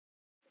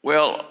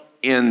Well,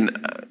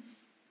 in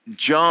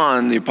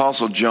John, the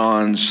Apostle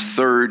John's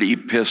third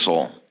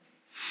epistle,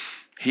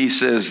 he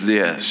says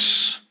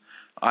this: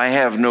 I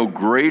have no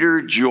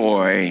greater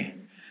joy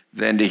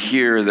than to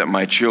hear that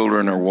my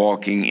children are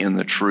walking in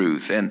the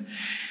truth. And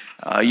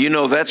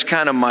that's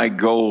kind of my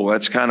goal.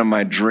 That's kind of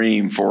my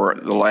dream for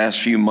the last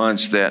few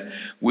months that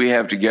we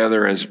have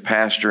together as a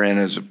pastor and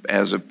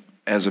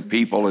as a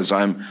people, as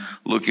I'm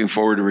looking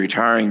forward to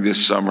retiring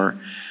this summer.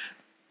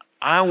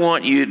 I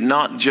want you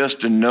not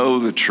just to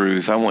know the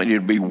truth, I want you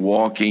to be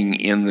walking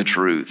in the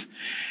truth.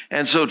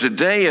 And so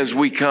today, as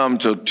we come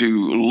to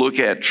look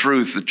at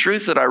truth, the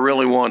truth that I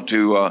really want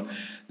to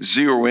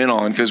zero in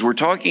on, because we're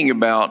talking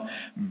about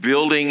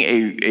building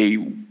a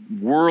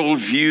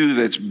worldview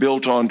that's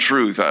built on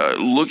truth,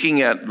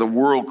 looking at the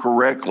world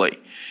correctly.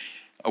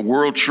 A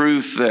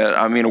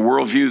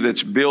worldview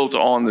that's built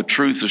on the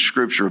truth of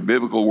Scripture, a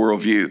biblical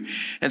worldview.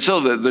 And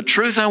so the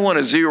truth I want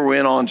to zero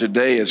in on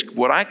today is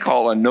what I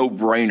call a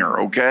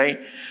no-brainer, okay?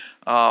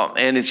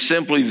 And it's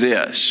simply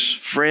this: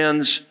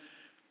 friends,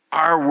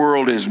 our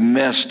world is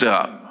messed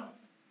up.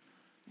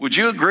 Would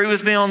you agree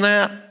with me on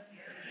that?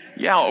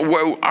 Yeah,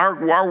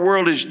 our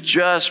world is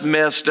just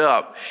messed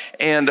up.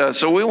 And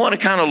so we want to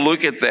kind of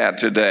look at that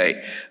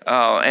today.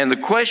 And the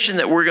question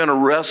that we're going to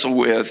wrestle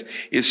with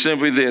is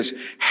simply this: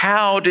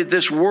 how did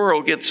this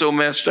world get so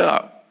messed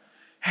up?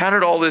 How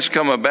did all this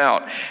come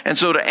about? And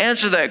so to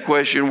answer that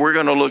question, we're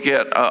going to look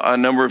at a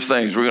number of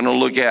things. We're going to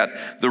look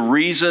at the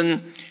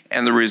reason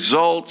and the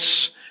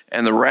results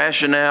and the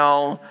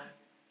rationale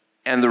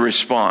and the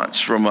response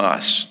from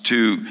us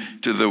to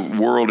the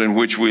world in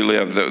which we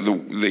live,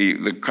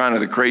 the kind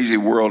of the crazy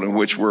world in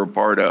which we're a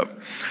part of.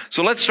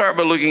 So let's start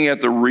by looking at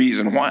the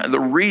reason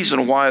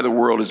why the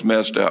world is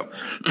messed up.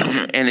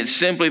 And it's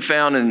simply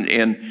found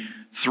in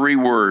three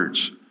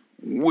words: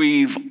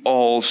 we've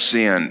all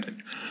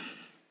sinned.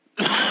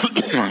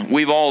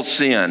 We've all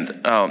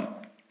sinned.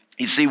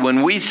 You see,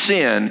 when we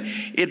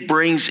sin, it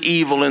brings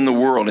evil in the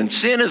world. And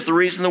sin is the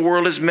reason the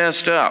world is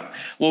messed up.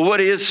 Well,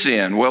 what is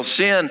sin? Well,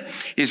 sin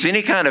is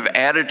any kind of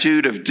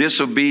attitude of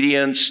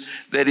disobedience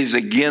that is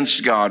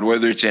against God,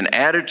 whether it's in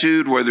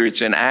attitude, whether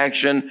it's in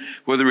action,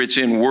 whether it's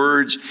in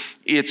words.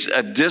 It's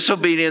a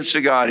disobedience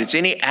to God. It's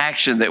any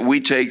action that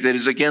we take that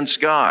is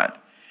against God.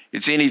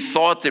 It's any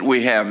thought that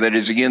we have that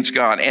is against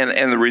God.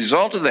 And the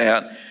result of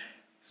that,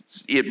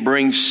 it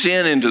brings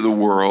sin into the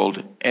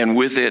world, and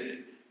with it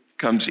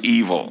comes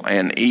evil,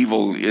 and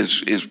evil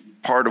is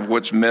part of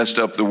what's messed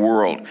up the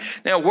world.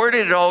 Now, where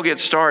did it all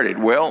get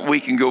started? Well, we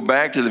can go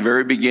back to the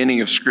very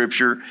beginning of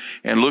Scripture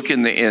and look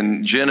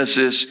in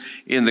Genesis,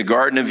 in the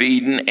Garden of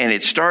Eden, and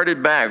it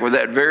started back with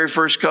that very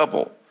first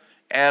couple,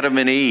 Adam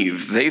and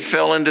Eve. They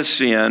fell into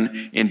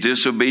sin in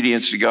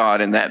disobedience to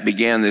God, and that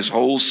began this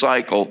whole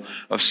cycle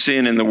of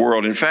sin in the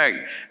world. In fact,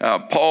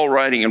 Paul,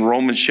 writing in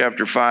Romans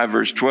chapter 5,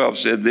 verse 12,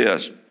 said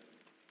this: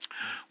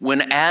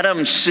 when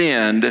Adam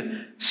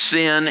sinned,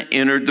 sin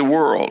entered the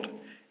world.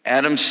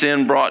 Adam's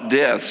sin brought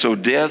death, so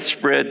death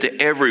spread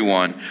to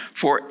everyone,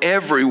 for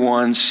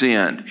everyone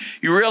sinned.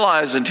 You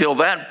realize until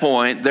that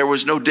point, there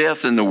was no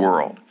death in the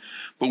world.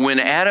 But when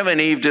Adam and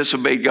Eve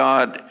disobeyed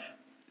God,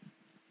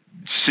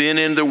 sin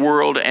in the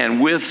world,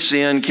 and with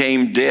sin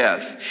came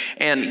death.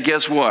 And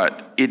guess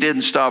what? It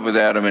didn't stop with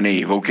Adam and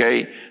Eve,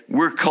 okay?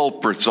 We're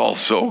culprits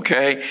also,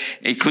 okay?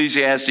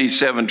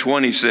 Ecclesiastes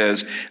 7:20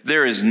 says,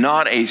 there is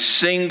not a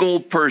single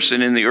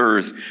person in the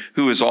earth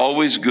who is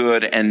always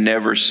good and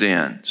never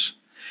sins.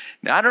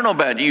 Now, I don't know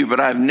about you, but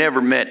I've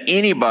never met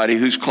anybody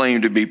who's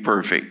claimed to be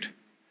perfect.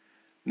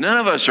 None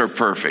of us are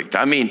perfect.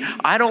 I mean,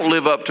 I don't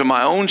live up to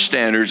my own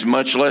standards,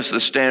 much less the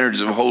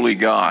standards of holy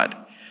God.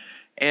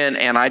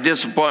 And I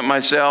disappoint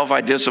myself,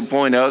 I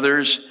disappoint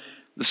others.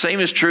 The same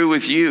is true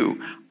with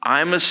you.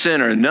 I'm a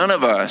sinner. None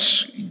of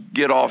us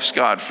get off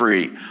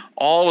scot-free.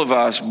 All of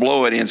us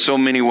blow it in so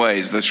many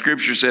ways. The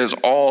Scripture says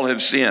all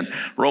have sinned.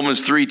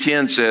 Romans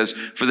 3:10 says,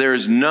 for there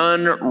is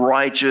none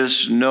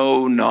righteous,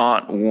 no,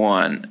 not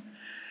one.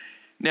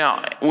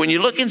 Now, when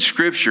you look in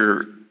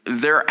Scripture,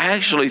 there are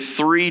actually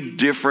three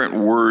different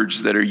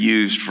words that are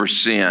used for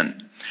sin.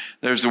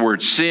 There's the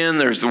word sin,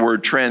 there's the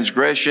word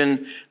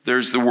transgression,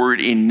 there's the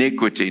word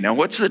iniquity. Now,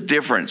 what's the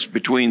difference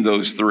between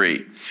those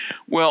three?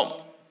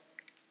 Well,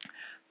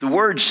 the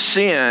word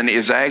sin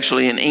is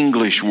actually an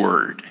English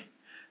word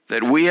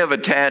that we have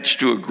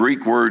attached to a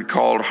Greek word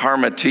called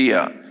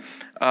hamartia.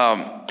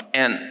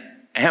 And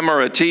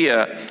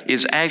hamartia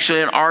is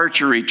actually an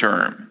archery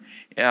term.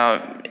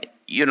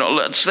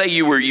 Let's say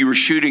you were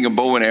shooting a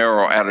bow and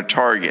arrow at a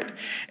target,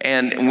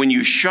 and when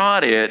you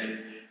shot it,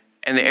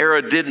 and the arrow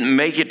didn't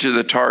make it to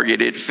the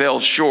target, it fell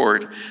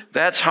short.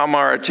 That's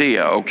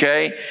hamartia,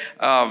 okay?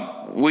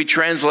 We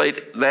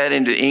translate that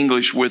into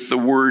English with the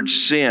word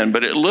sin,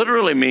 but it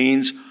literally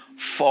means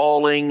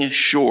falling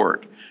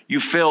short. You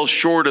fell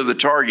short of the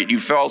target. You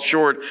fell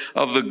short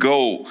of the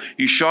goal.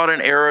 You shot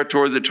an arrow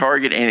toward the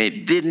target, and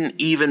it didn't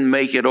even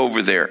make it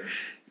over there.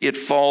 It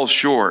falls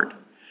short.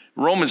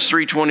 Romans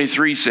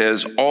 3:23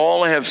 says,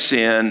 all have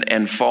sinned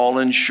and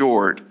fallen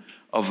short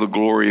of the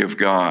glory of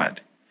God.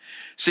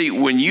 See,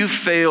 when you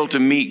fail to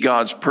meet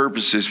God's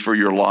purposes for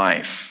your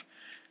life,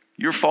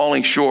 you're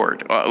falling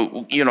short.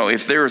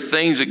 If there are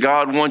things that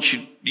God wants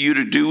you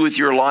to do with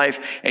your life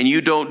and you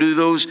don't do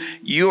those,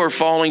 you are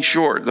falling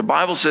short. The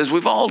Bible says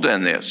we've all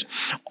done this.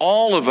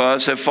 All of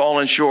us have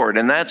fallen short,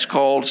 and that's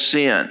called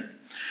sin.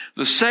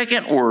 The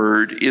second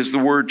word is the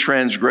word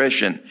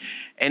transgression,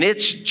 and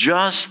it's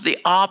just the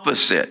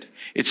opposite.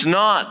 It's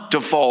not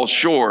to fall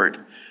short.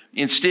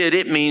 Instead,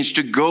 it means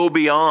to go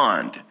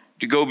beyond.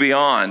 To go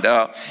beyond.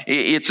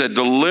 It's a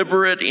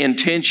deliberate,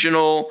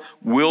 intentional,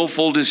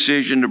 willful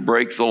decision to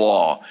break the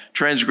law.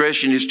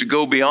 Transgression is to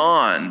go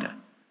beyond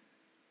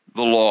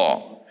the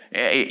law.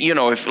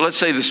 If let's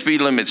say the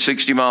speed limit's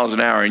 60 miles an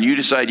hour and you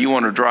decide you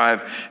want to drive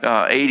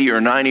 80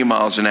 or 90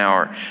 miles an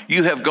hour,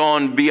 you have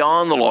gone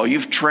beyond the law.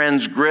 You've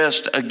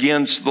transgressed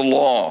against the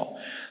law.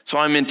 So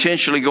I'm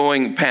intentionally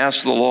going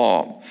past the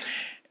law.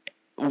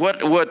 When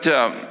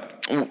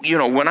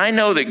I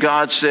know that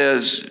God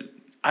says,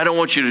 I don't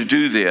want you to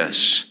do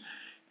this,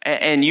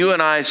 and you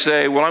and I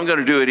say, well, I'm going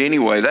to do it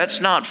anyway, that's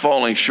not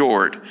falling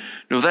short.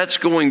 No, that's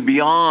going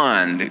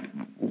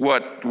beyond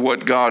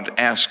what God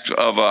asks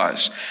of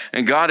us.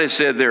 And God has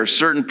said there are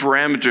certain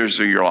parameters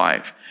of your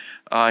life.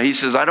 He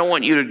says, I don't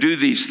want you to do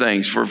these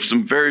things for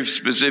some very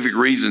specific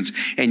reasons.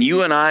 And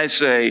you and I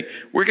say,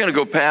 we're going to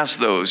go past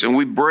those, and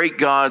we break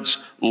God's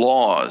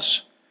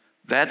laws.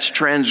 That's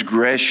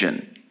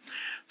transgression.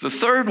 The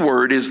third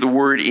word is the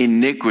word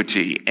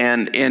iniquity,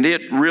 and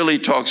it really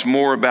talks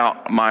more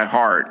about my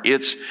heart.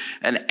 It's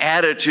an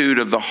attitude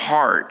of the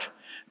heart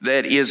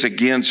that is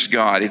against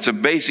God. It's a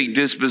basic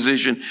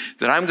disposition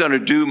that I'm going to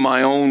do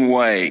my own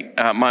way,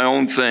 my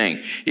own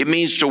thing. It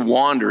means to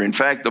wander. In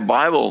fact, the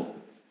Bible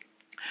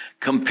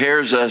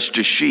compares us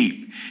to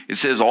sheep. It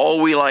says,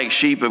 all we like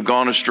sheep have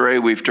gone astray.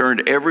 We've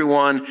turned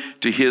everyone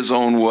to his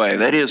own way.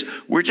 That is,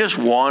 we're just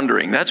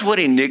wandering. That's what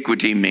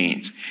iniquity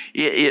means.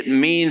 It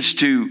means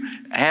to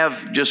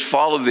just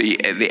follow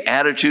the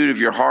attitude of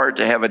your heart,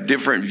 to have a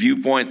different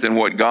viewpoint than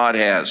what God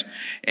has.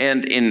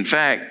 And in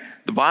fact,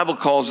 the Bible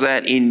calls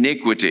that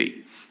iniquity.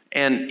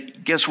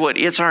 And guess what?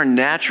 It's our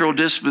natural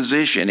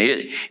disposition.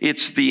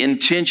 It's the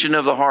intention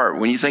of the heart.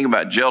 When you think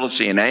about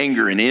jealousy and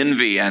anger and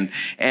envy and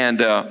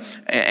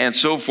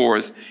so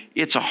forth,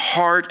 it's a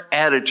heart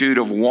attitude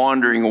of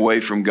wandering away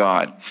from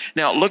God.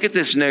 Now, look at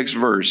this next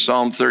verse,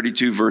 Psalm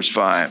 32, verse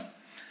 5.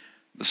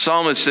 The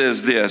psalmist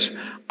says this,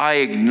 I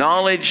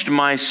acknowledged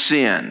my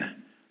sin.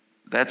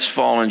 That's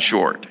fallen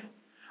short.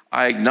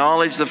 I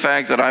acknowledge the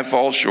fact that I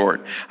fall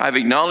short. I've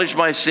acknowledged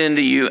my sin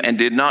to you and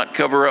did not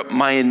cover up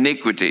my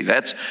iniquity.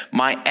 That's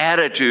my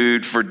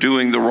attitude for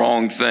doing the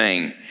wrong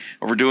thing,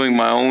 or for doing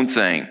my own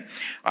thing.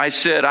 I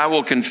said, I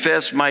will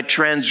confess my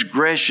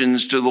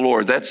transgressions to the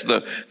Lord. That's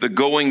the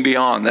going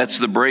beyond. That's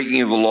the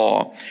breaking of the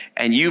law.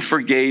 And you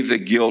forgave the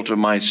guilt of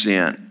my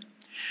sin.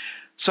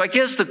 So I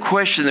guess the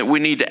question that we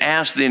need to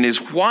ask then is,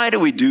 why do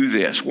we do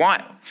this?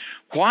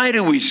 Why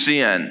do we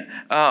sin?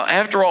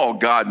 After all,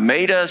 God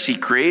made us. He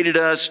created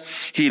us.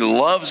 He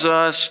loves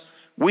us.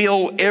 We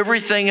owe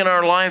everything in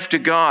our life to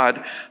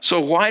God. So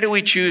why do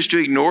we choose to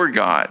ignore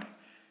God?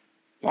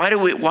 Why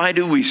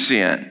do we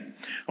sin?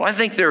 Well, I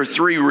think there are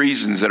three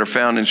reasons that are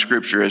found in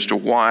Scripture as to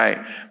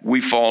why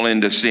we fall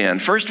into sin.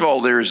 First of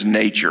all, there's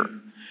nature.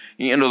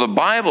 The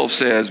Bible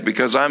says,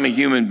 because I'm a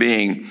human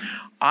being,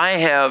 I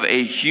have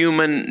a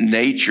human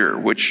nature,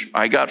 which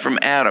I got from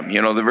Adam,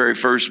 the very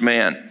first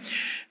man.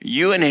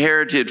 You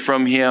inherited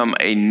from him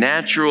a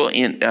natural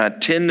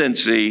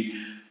tendency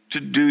to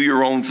do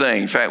your own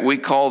thing. In fact, we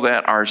call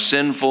that our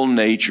sinful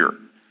nature.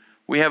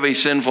 We have a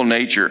sinful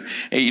nature.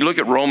 And you look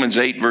at Romans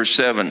 8, verse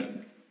 7.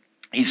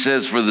 He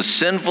says, for the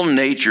sinful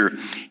nature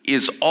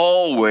is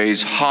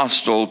always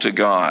hostile to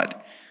God.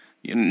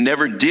 It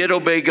never did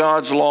obey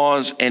God's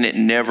laws, and it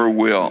never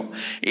will.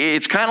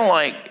 It's kind of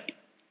like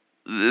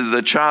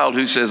the child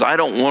who says, I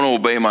don't want to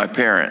obey my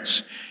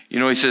parents.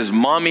 He says,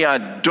 Mommy,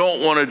 I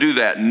don't want to do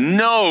that.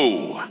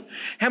 No.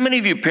 How many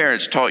of you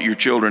parents taught your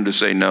children to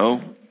say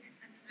no?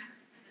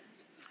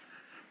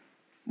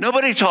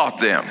 Nobody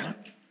taught them.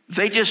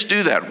 They just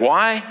do that.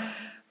 Why?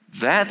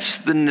 That's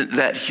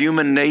that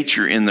human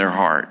nature in their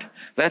heart.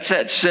 That's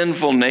that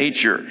sinful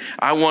nature.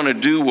 I want to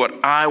do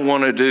what I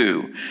want to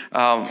do.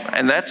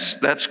 And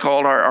that's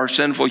called our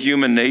sinful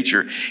human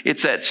nature.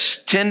 It's that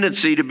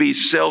tendency to be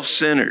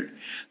self-centered,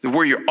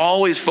 where you're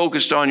always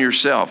focused on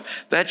yourself.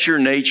 That's your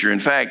nature.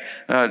 In fact,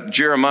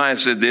 Jeremiah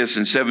said this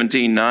in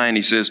 17:9.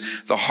 He says,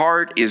 the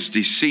heart is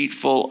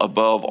deceitful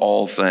above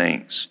all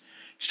things.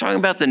 He's talking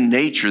about the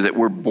nature that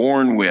we're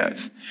born with.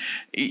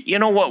 You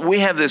know what? We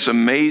have this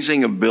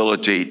amazing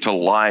ability to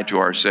lie to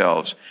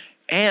ourselves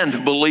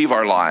and believe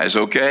our lies,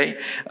 okay?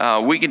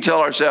 We can tell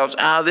ourselves,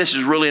 this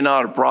is really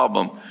not a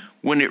problem,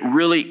 when it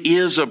really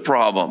is a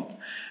problem.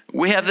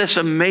 We have this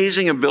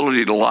amazing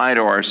ability to lie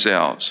to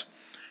omuselves.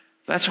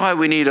 That's why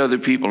we need other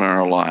people in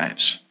our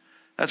lives.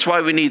 That's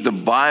why we need the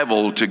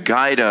Bible to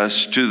guide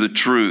us to the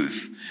truth.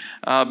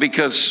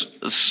 Because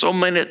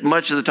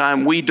much of the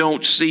time we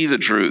don't see the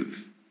truth.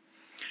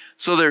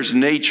 So there's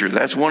nature.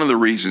 That's one of the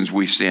reasons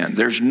we sin.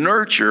 There's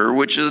nurture,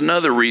 which is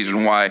another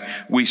reason why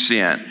we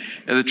sin.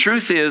 And the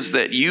truth is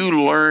that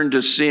you learn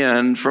to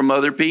sin from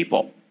other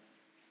people.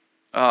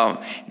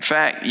 In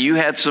fact, you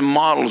had some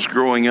models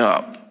growing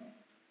up.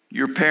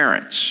 Your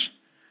parents.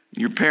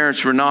 Your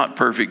parents were not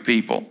perfect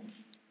people.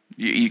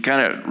 You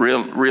kind of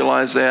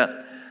realize that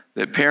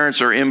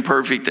parents are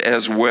imperfect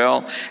as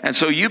well. And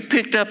so you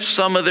picked up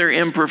some of their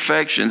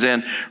imperfections.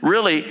 And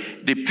really,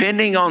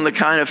 depending on the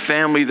kind of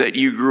family that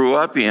you grew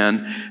up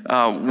in,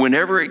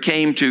 whenever it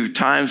came to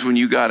times when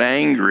you got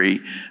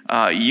angry,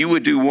 you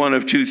would do one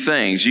of two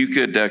things. You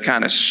could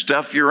kind of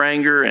stuff your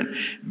anger and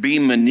be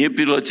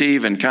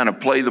manipulative and kind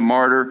of play the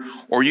martyr,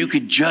 or you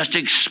could just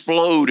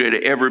explode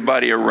at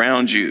everybody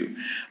around you.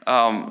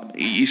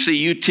 You see,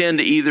 you tend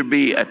to either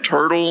be a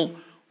turtle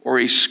or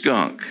a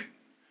skunk.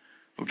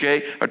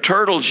 Okay? A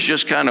turtles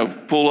just kind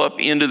of pull up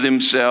into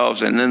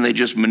themselves and then they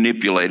just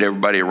manipulate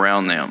everybody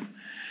around them.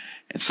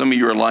 And some of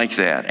you are like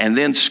that. And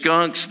then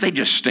skunks, they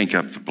just stink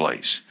up the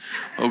place.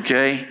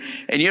 Okay?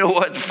 And you know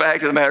what? The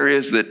fact of the matter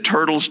is that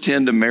turtles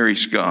tend to marry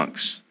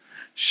skunks.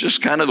 It's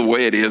just kind of the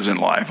way it is in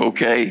life,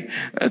 okay?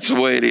 That's the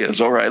way it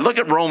is. All right, look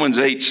at Romans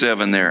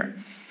 8:7 there.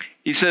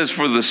 He says,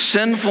 "For the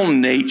sinful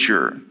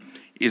nature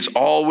is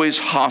always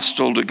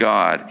hostile to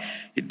God.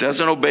 It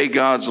doesn't obey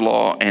God's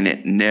law, and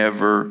it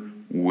never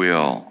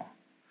will."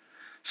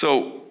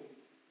 So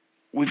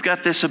we've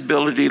got this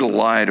ability to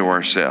lie to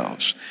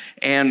ourselves.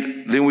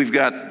 And then we've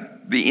got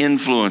the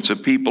influence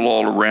of people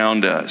all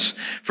around us.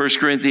 1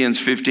 Corinthians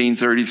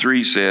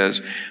 15:33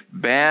 says,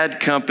 "Bad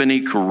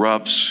company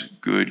corrupts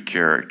good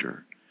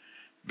character."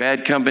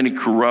 Bad company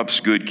corrupts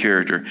good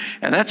character.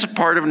 And that's a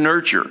part of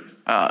nurture.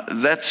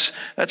 That's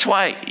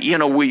why,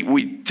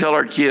 we tell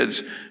our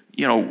kids,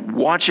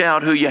 watch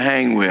out who you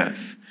hang with.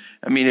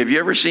 I mean, have you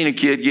ever seen a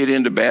kid get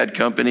into bad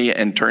company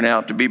and turn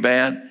out to be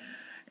bad?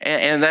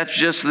 And that's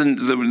just the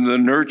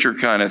nurture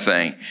kind of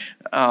thing.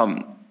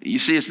 You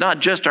see, it's not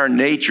just our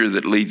nature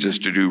that leads us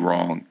to do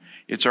wrong.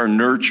 It's our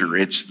nurture.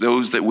 It's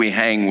those that we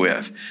hang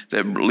with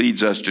that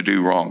leads us to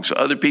do wrong. So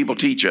other people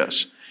teach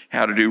us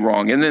how to do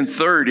wrong. And then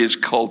third is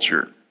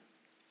culture.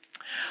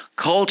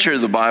 Culture,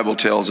 the Bible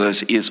tells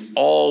us, is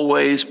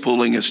always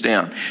pulling us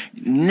down.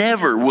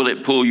 Never will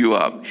it pull you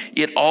up.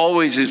 It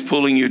always is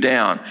pulling you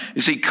down.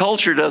 You see,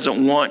 culture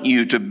doesn't want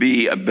you to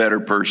be a better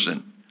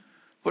person.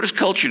 What does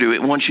culture do?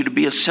 It wants you to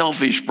be a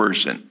selfish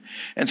person.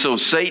 And so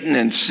Satan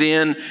and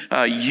sin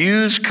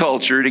use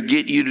culture to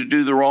get you to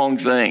do the wrong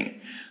thing.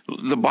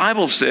 The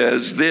Bible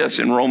says this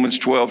in Romans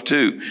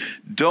 12:2,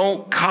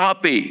 "Don't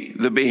copy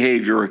the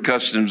behavior or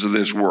customs of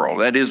this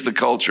world." That is the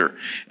culture.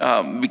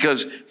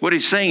 Because what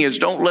he's saying is,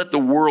 don't let the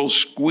world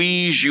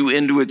squeeze you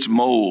into its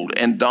mold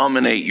and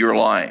dominate your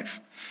life.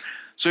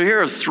 So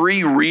here are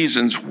 3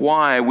 reasons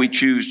why we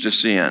choose to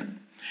sin.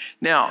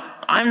 Now,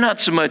 I'm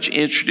not so much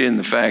interested in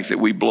the fact that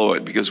we blow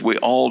it, because we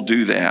all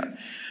do that.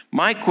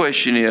 My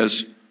question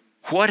is,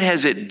 what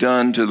has it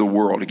done to the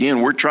world?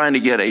 Again, we're trying to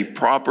get a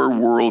proper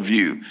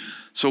worldview.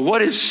 So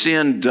what has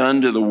sin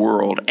done to the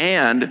world?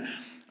 And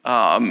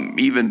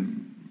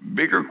even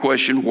bigger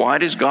question, why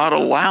does God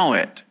allow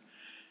it?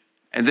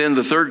 And then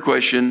the third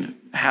question,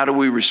 how do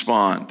we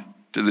respond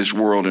to this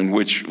world in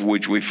which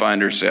we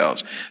find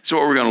ourselves? That's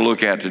what we're going to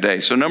look at today.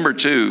 So number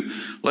 2,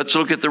 let's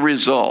look at the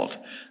result.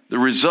 The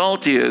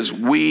result is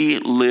we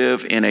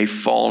live in a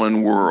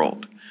fallen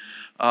world.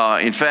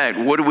 In fact,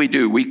 what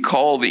do? We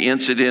call the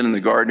incident in the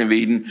Garden of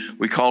Eden,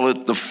 we call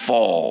it the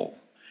fall.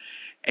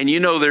 And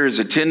there is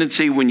a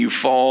tendency when you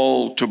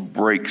fall to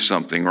break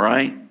something,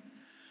 right?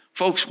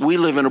 Folks, we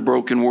live in a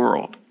broken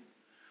world.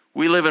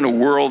 We live in a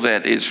world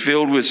that is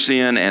filled with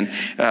sin,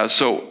 and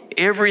so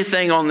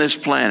everything on this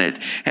planet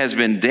has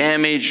been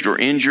damaged or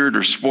injured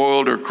or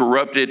spoiled or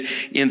corrupted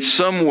in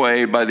some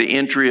way by the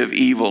entry of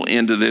evil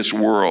into this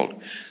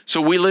world.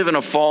 So we live in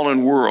a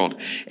fallen world.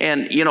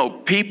 And,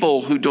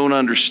 people who don't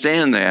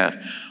understand that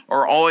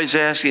are always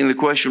asking the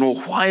question,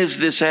 well, why is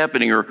this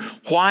happening? Or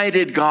why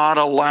did God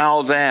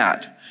allow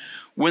that?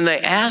 When they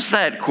ask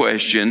that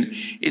question,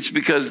 it's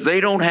because they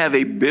don't have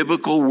a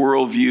biblical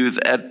worldview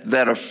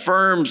that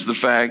affirms the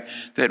fact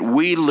that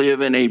we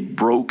live in a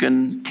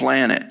broken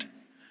planet.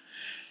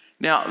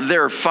 Now,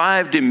 there are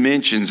 5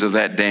 dimensions of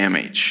that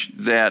damage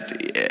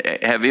that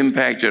have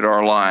impacted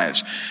our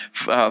lives.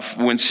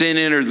 When sin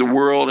entered the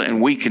world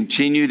and we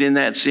continued in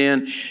that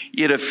sin,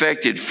 it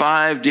affected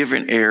 5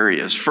 different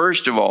areas.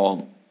 First of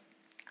all,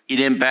 it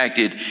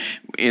impacted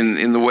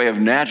in the way of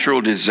natural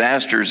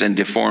disasters and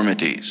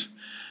deformities.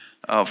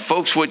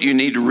 Folks, what you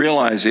need to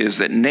realize is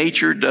that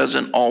nature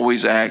doesn't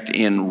always act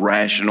in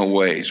rational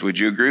ways. Would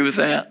you agree with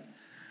that?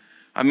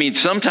 I mean,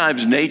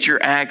 sometimes nature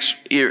acts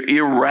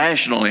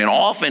irrationally and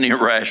often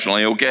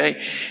irrationally,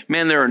 okay?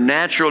 Man, there are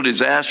natural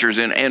disasters.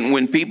 And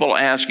when people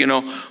ask,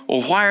 well,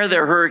 why are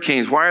there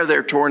hurricanes? Why are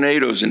there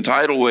tornadoes and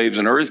tidal waves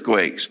and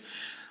earthquakes?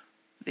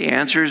 The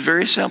answer is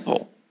very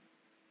simple.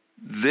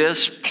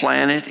 This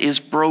planet is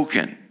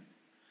broken.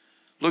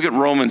 Look at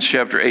Romans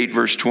chapter 8,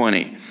 verse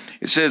 20.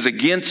 It says,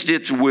 against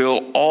its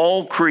will,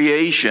 all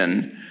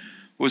creation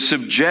was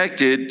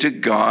subjected to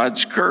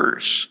God's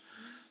curse.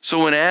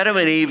 So when Adam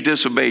and Eve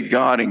disobeyed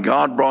God and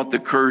God brought the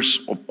curse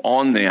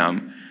on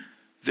them,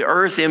 the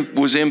earth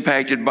was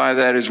impacted by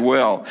that as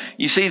well.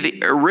 You see,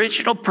 the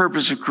original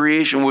purpose of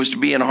creation was to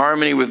be in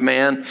harmony with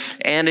man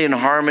and in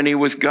harmony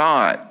with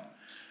God.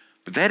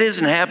 But that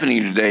isn't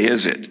happening today,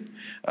 is it?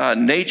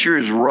 Nature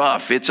is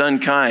rough. It's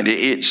unkind.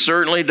 It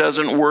certainly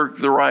doesn't work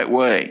the right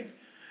way.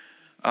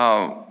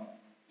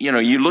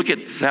 You look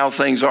at how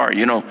things are.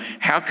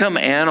 How come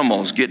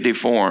animals get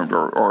deformed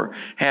or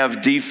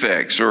have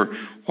defects? Or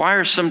why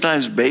are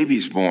sometimes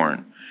babies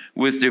born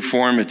with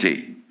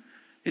deformity?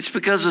 It's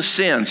because of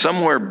sin.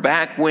 Somewhere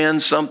back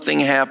when something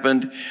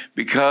happened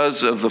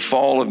because of the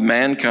fall of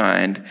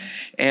mankind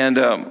and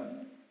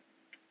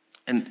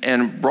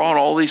brought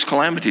all these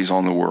calamities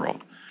on the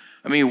world.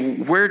 I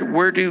mean,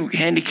 where do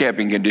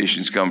handicapping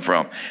conditions come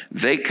from?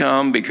 They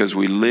come because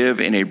we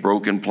live in a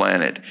broken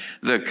planet.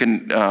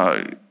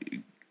 The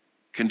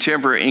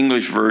contemporary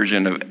English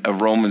version of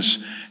Romans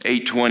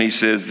 8:20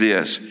 says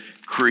this: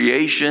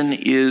 creation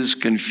is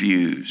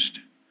confused.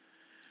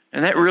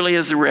 And that really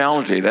is the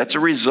reality. That's a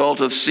result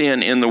of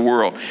sin in the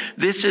world.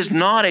 This is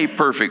not a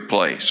perfect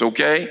place,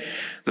 okay?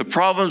 The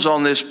problems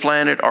on this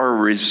planet are a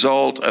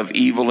result of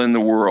evil in the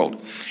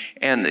world.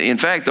 And in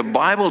fact, the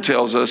Bible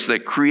tells us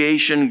that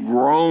creation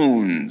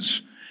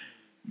groans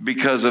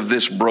because of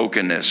this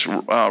brokenness.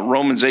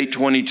 Romans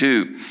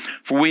 8:22,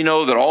 for we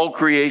know that all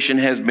creation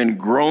has been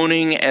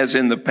groaning as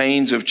in the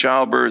pains of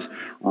childbirth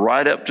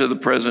right up to the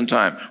present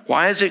time.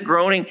 Why is it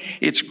groaning?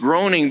 It's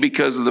groaning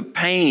because of the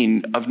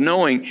pain of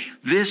knowing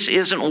this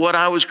isn't what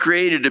I was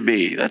created to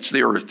be. That's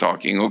the earth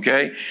talking,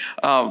 okay?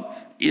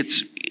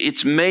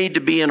 It's made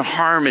to be in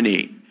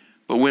harmony.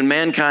 But when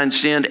mankind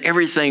sinned,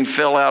 everything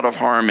fell out of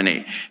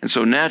harmony. And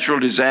so natural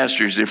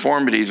disasters,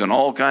 deformities, and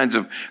all kinds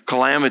of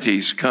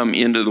calamities come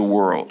into the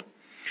world.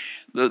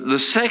 The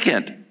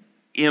second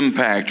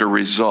impact or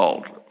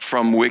result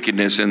from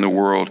wickedness in the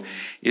world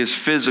is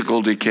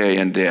physical decay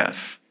and death.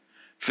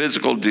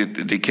 Physical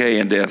decay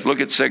and death. Look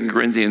at 2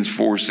 Corinthians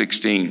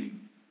 4:16.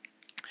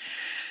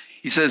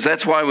 He says,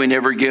 that's why we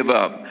never give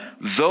up.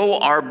 Though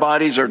our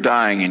bodies are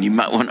dying, and you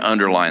might want to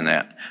underline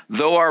that.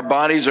 Though our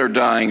bodies are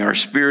dying, our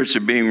spirits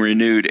are being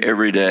renewed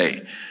every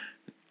day.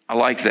 I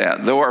like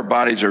that. Though our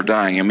bodies are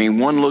dying. I mean,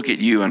 one look at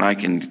you and I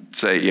can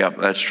say, yep,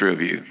 that's true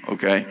of you,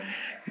 okay?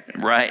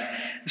 Right?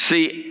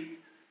 See,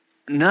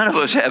 none of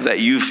us have that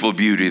youthful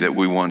beauty that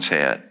we once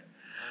had.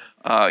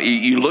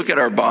 You look at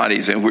our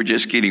bodies and we're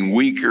just getting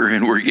weaker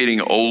and we're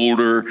getting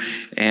older,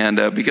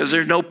 and because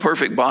there's no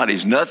perfect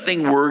bodies.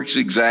 Nothing works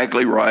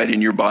exactly right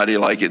in your body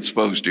like it's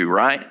supposed to,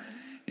 right?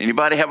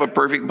 Anybody have a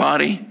perfect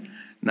body?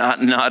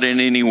 Not in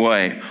any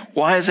way.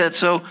 Why is that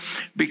so?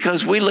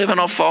 Because we live on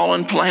a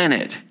fallen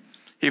planet.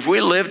 If we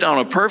lived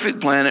on a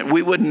perfect planet,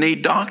 we wouldn't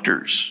need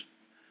doctors.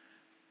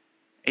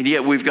 And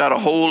yet we've got a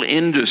whole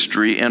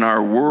industry in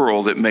our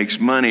world that makes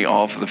money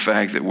off of the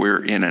fact that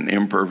we're in an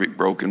imperfect,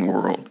 broken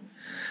world.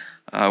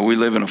 We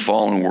live in a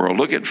fallen world.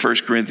 Look at 1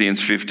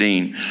 Corinthians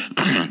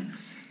 15,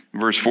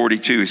 verse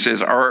 42. It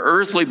says, our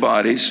earthly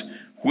bodies,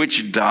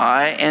 which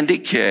die and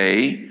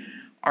decay,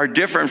 are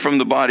different from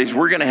the bodies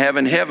we're going to have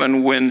in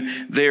heaven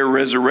when they are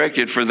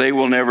resurrected, for they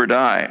will never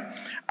die.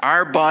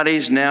 Our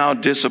bodies now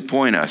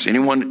disappoint us.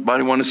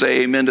 Anybody want to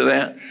say amen to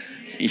that?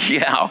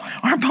 Yeah,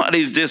 our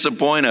bodies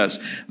disappoint us.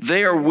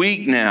 They are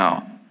weak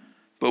now,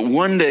 but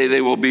one day they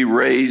will be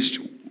raised.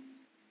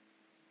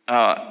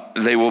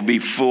 They will be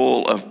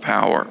full of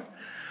power.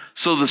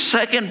 So the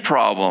second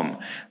problem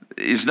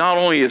is not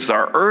only is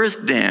our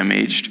earth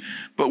damaged,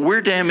 but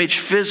we're damaged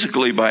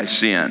physically by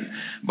sin,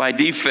 by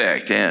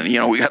defect. And,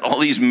 we got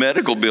all these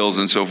medical bills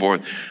and so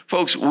forth.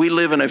 Folks, we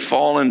live in a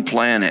fallen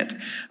planet.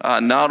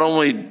 Not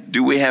only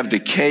do we have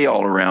decay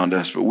all around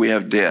us, but we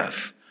have death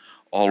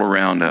all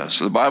around us.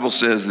 The Bible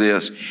says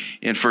this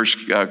in 1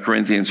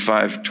 Corinthians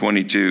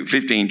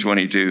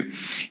 15:22.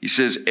 He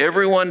says,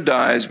 everyone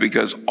dies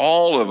because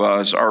all of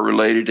us are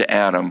related to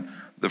Adam,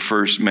 the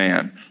first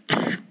man.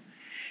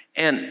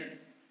 And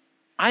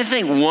I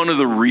think one of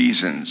the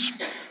reasons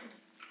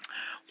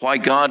why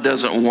God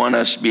doesn't want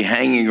us to be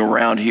hanging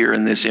around here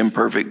in this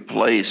imperfect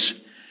place,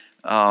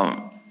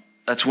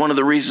 that's one of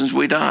the reasons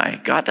we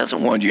die. God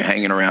doesn't want you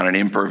hanging around an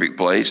imperfect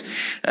place.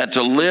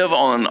 To live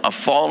on a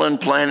fallen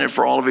planet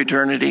for all of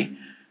eternity,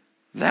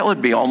 that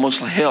would be almost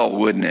hell,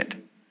 wouldn't it?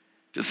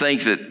 To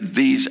think that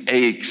these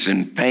aches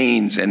and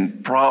pains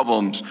and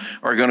problems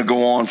are going to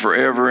go on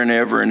forever and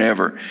ever and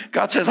ever.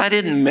 God says, I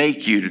didn't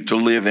make you to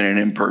live in an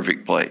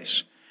imperfect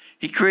place.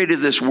 He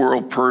created this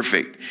world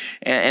perfect.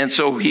 And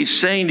so he's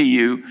saying to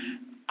you,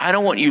 I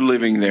don't want you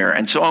living there.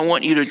 And so I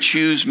want you to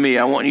choose me.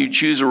 I want you to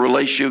choose a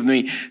relationship with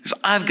me because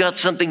I've got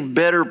something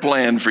better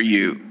planned for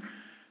you.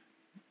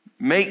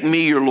 Make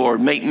me your Lord.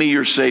 Make me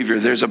your Savior.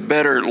 There's a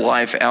better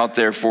life out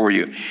there for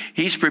you.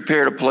 He's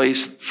prepared a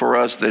place for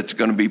us that's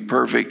going to be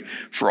perfect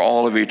for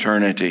all of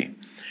eternity.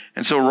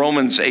 And so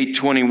Romans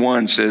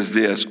 8:21 says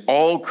this,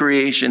 all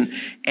creation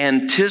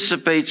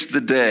anticipates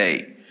the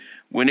day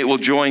when it will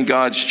join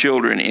God's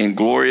children in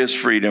glorious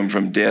freedom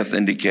from death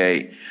and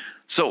decay.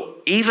 So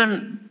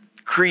even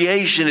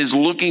creation is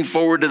looking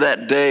forward to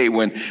that day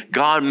when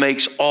God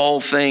makes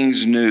all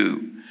things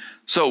new.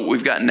 So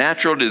we've got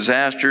natural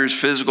disasters,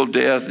 physical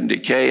death and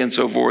decay and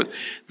so forth.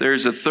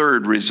 There's a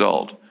third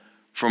result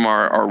from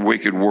our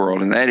wicked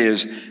world, and that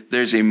is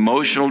there's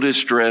emotional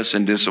distress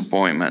and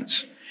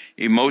disappointments.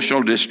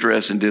 Emotional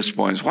distress and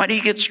disappointments. Why do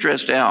you get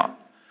stressed out?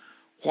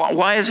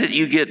 Why is it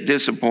you get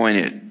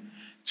disappointed?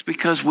 It's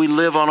because we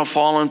live on a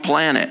fallen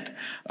planet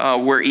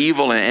where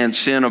evil and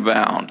sin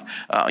abound.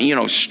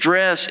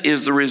 Stress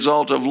is the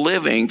result of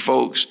living,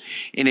 folks,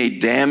 in a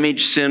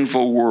damaged,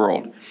 sinful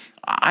world.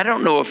 I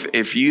don't know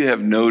if you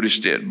have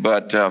noticed it,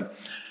 but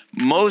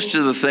most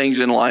of the things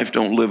in life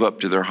don't live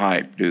up to their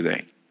hype, do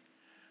they?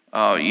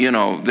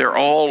 They're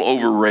all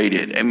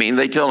overrated. I mean,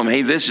 they tell them,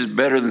 hey, this is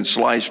better than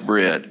sliced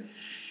bread.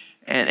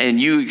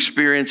 And you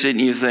experience it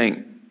and you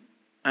think,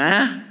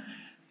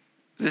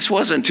 this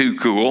wasn't too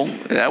cool.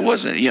 That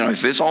wasn't,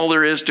 is this all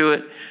there is to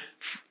it?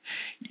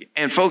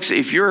 And folks,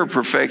 if you're a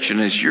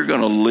perfectionist, you're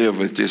going to live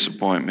with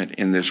disappointment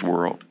in this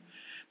world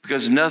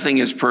because nothing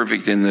is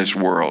perfect in this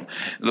world.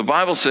 The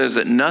Bible says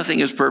that nothing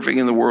is perfect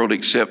in the world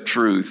except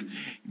truth.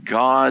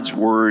 God's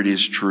word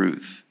is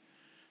truth.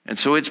 And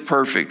so it's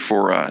perfect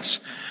for us.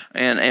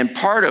 And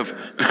part of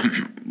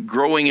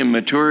growing in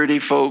maturity,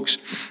 folks,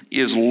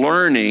 is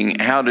learning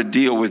how to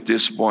deal with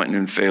disappointment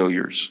and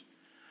failures.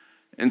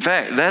 In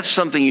fact, that's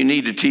something you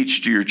need to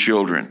teach to your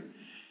children.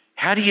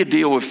 How do you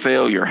deal with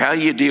failure? How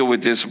do you deal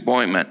with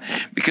disappointment?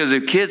 Because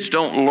if kids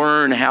don't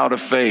learn how to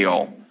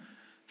fail,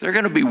 they're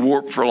going to be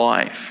warped for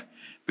life.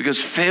 Because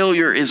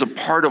failure is a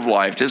part of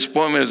life.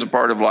 Disappointment is a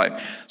part of life.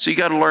 So you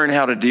got to learn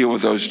how to deal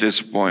with those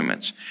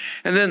disappointments.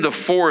 And then the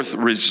fourth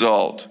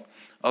result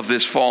of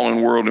this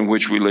fallen world in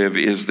which we live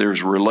is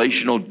there's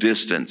relational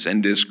distance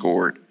and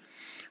discord.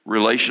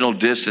 Relational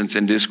distance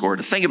and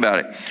discord. Think about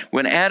it.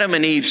 When Adam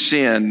and Eve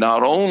sinned,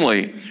 not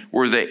only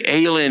were they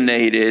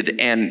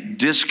alienated and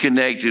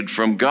disconnected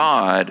from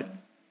God,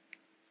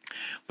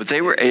 but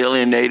they were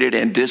alienated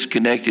and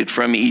disconnected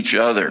from each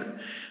other.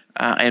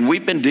 And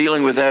we've been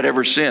dealing with that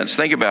ever since.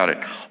 Think about it.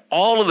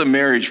 All of the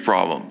marriage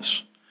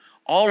problems,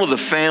 all of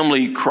the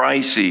family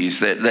crises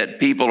that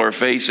people are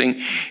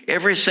facing,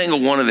 every single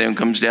one of them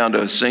comes down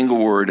to a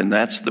single word, and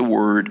that's the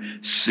word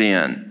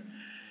sin.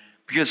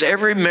 Because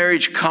every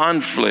marriage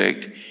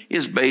conflict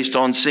is based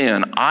on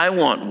sin. I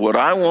want what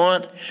I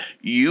want,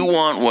 you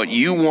want what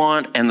you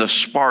want, and the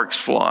sparks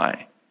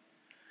fly.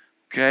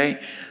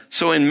 Okay?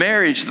 So in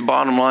marriage, the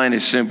bottom line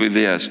is simply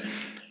this.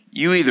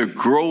 You either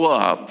grow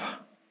up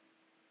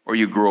or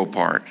you grow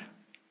apart.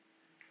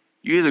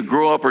 You either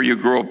grow up or you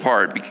grow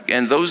apart.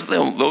 And those are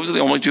the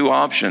only two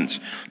options.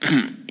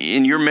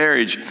 In your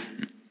marriage,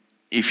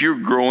 if you're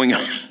growing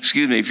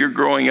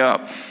up,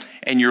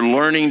 and you're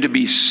learning to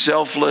be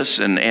selfless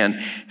and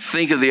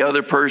think of the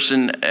other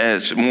person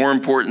as more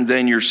important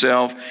than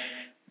yourself,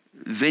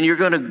 then you're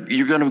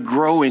gonna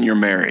grow in your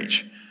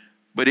marriage.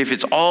 But if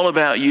it's all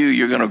about you,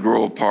 you're gonna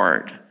grow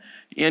apart.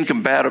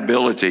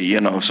 Incompatibility,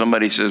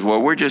 somebody says,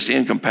 well, we're just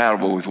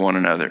incompatible with one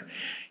another.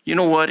 You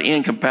know what?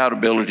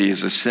 Incompatibility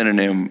is a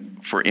synonym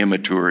for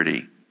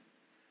immaturity.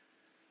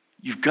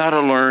 You've got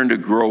to learn to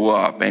grow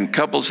up, and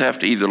couples have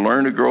to either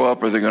learn to grow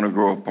up or they're gonna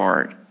grow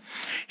apart.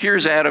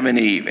 Here's Adam and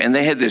Eve, and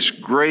they had this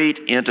great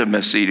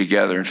intimacy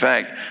together. In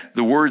fact,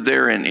 the word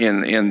there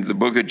in the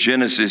book of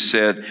Genesis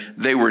said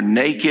they were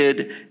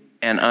naked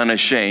and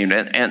unashamed.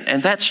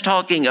 And that's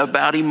talking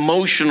about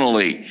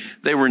emotionally.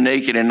 They were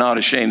naked and not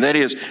ashamed. That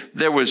is,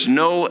 there was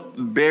no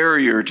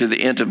barrier to the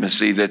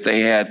intimacy that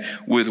they had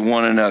with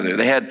one another.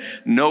 They had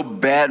no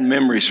bad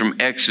memories from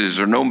exes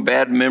or no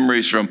bad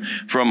memories from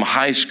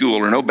high school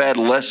or no bad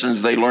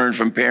lessons they learned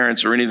from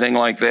parents or anything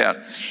like that.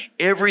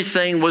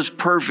 Everything was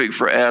perfect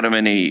for Adam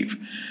and Eve.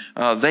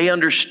 They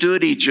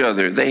understood each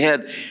other. They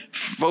had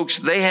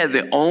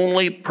the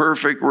only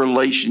perfect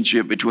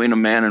relationship between a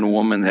man and a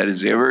woman that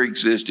has ever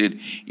existed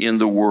in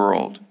the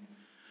world.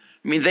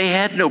 I mean, they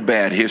had no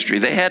bad history.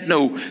 They had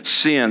no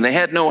sin. They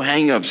had no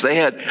hang-ups. They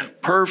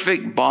had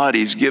perfect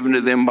bodies given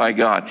to them by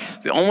God.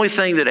 The only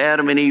thing that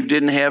Adam and Eve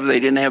didn't have, they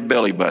didn't have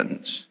belly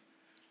buttons.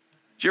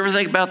 Did you ever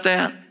think about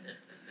that?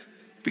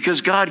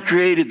 Because God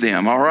created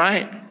them, all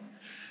right?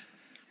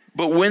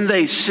 But when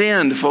they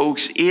sinned,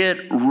 folks,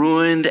 it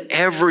ruined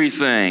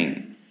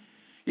everything.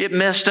 It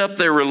messed up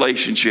their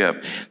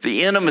relationship.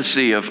 The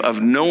intimacy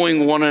of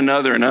knowing one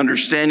another and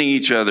understanding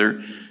each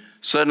other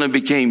suddenly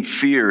became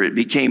fear. It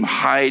became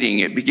hiding.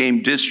 It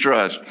became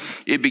distrust.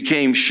 It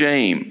became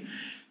shame.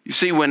 You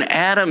see, when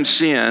Adam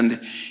sinned,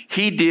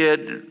 he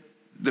did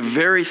the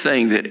very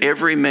thing that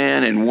every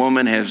man and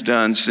woman has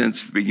done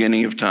since the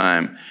beginning of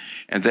time,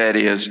 and that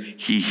is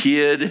he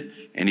hid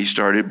and he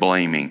started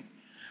blaming.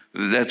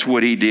 That's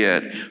what he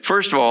did.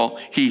 First of all,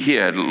 he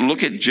hid.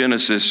 Look at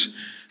Genesis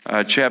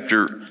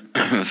chapter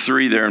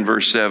 3 there in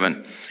verse 7.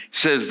 It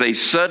says, they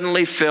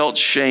suddenly felt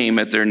shame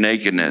at their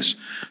nakedness,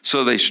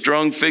 so they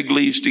strung fig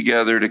leaves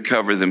together to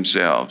cover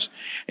themselves.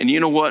 And you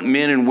know what?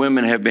 Men and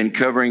women have been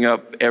covering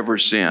up ever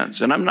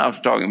since. And I'm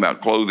not talking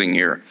about clothing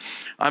here.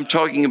 I'm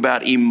talking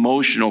about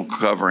emotional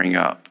covering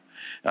up.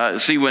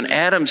 See, when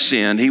Adam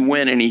sinned, he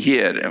went and he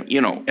hid,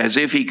 as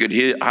if he could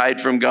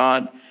hide from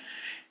God.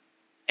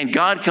 And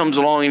God comes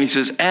along and he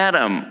says,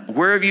 Adam,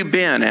 where have you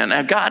been?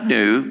 And God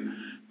knew,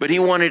 but he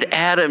wanted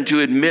Adam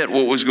to admit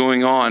what was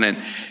going on. And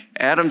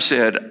Adam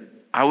said,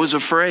 I was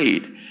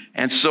afraid,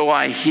 and so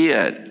I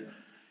hid.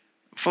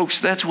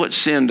 Folks, that's what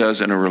sin does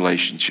in a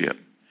relationship.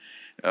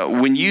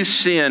 When you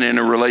sin in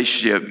a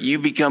relationship, you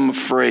become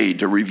afraid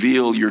to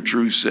reveal your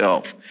true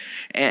self.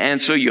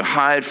 And so you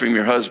hide from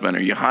your husband,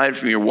 or you hide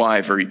from your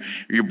wife, or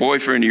your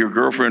boyfriend, or your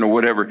girlfriend, or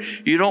whatever.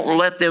 You don't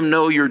let them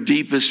know your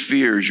deepest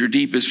fears, your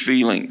deepest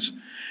feelings.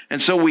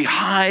 And so we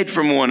hide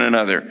from one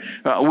another.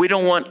 We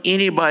don't want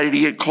anybody to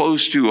get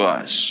close to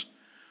us.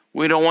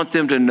 We don't want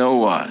them to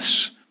know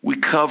us. We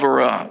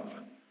cover up.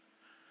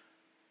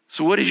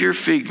 So what is your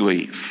fig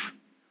leaf?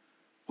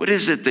 What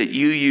is it that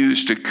you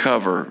use to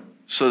cover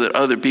so that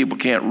other people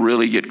can't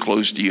really get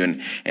close to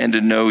you and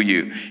to know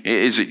you?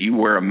 Is it you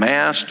wear a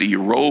mask? Do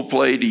you role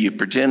play? Do you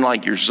pretend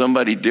like you're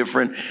somebody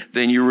different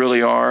than you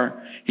really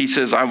are? He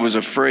says, I was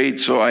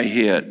afraid, so I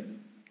hid.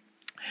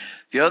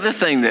 The other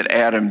thing that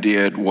Adam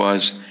did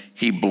was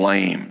he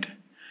blamed.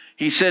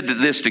 He said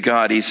this to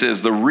God. He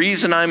says, the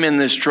reason I'm in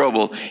this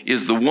trouble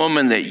is the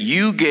woman that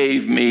you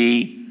gave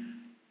me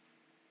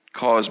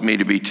caused me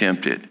to be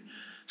tempted.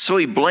 So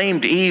he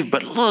blamed Eve,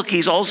 but look,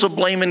 he's also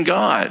blaming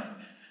God.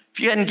 If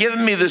you hadn't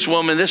given me this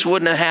woman, this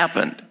wouldn't have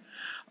happened.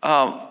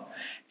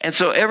 And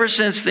so ever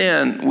since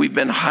then, we've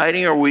been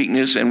hiding our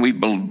weakness and we've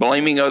been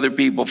blaming other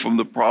people from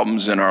the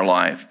problems in our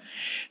life.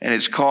 And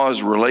it's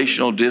caused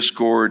relational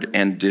discord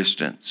and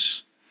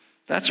distance.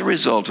 That's a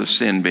result of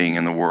sin being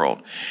in the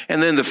world.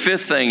 And then the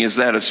fifth thing is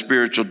that of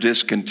spiritual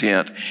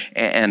discontent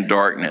and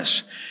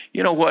darkness.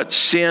 You know what?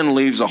 Sin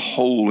leaves a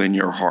hole in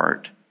your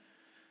heart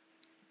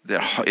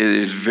that it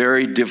is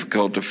very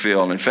difficult to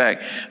fill. In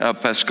fact,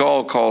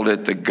 Pascal called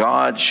it the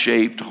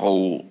God-shaped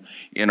hole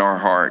in our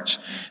hearts.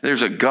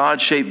 There's a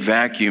God-shaped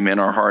vacuum in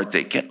our heart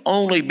that can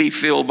only be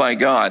filled by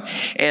God.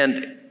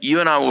 And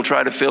you and I will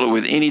try to fill it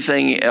with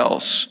anything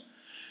else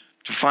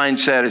to find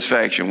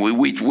satisfaction.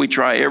 We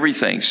try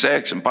everything: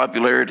 sex and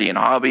popularity and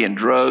hobby and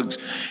drugs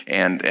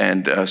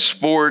and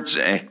sports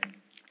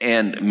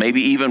and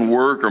maybe even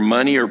work or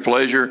money or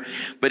pleasure.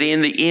 But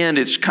in the end,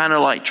 it's kind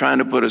of like trying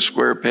to put a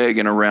square peg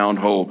in a round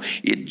hole.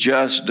 It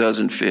just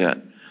doesn't fit.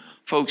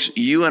 Folks,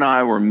 you and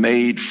I were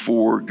made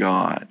for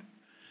God.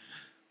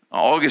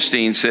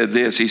 Augustine said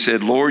this. He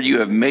said, Lord,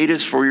 you have made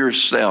us for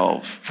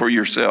yourself,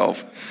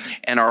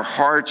 and our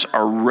hearts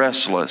are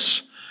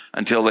restless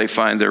until they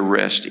find their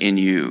rest in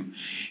you.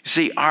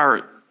 See,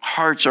 our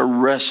hearts are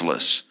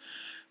restless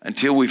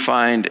until we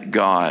find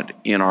God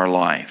in our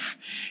life.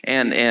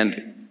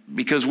 And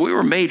because we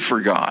were made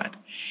for God.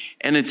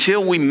 And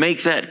until we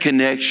make that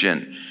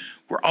connection,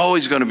 we're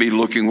always going to be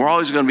looking. We're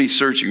always going to be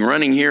searching,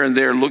 running here and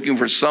there, looking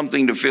for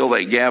something to fill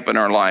that gap in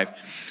our life.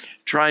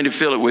 Trying to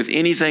fill it with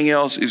anything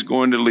else is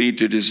going to lead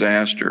to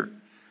disaster.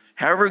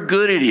 However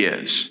good it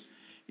is,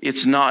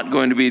 it's not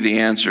going to be the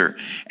answer.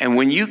 And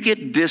when you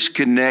get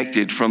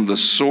disconnected from the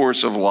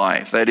source of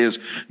life, that is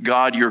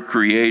God, your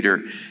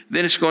creator,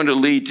 then it's going to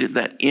lead to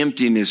that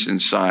emptiness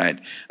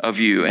inside of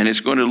you, and it's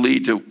going to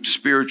lead to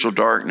spiritual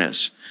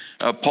darkness.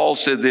 Paul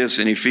said this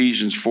in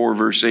Ephesians 4,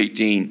 verse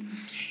 18.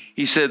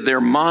 He said,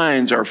 their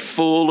minds are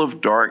full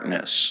of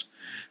darkness.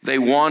 They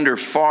wander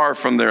far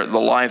from the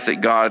life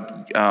that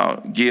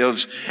God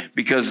gives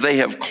because they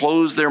have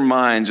closed their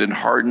minds and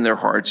hardened their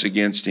hearts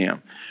against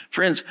Him.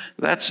 Friends,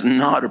 that's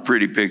not a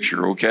pretty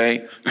picture,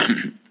 okay?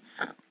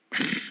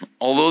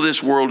 Although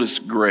this world is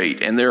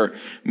great, and there are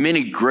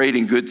many great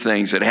and good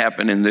things that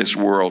happen in this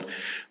world,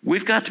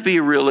 we've got to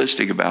be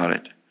realistic about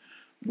it.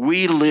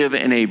 We live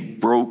in a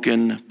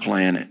broken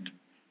planet,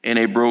 in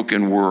a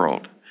broken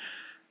world.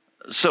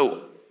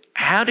 So,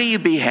 how do you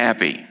be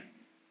happy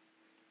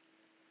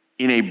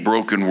in a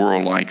broken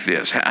world like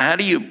this? How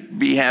do you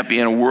be happy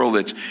in a world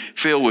that's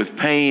filled with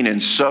pain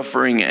and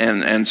suffering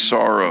and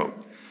sorrow?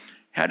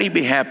 How do you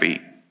be happy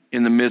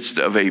in the midst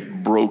of a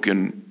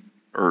broken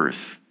earth?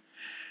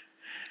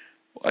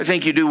 I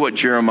think you do what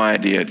Jeremiah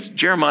did.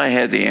 Jeremiah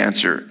had the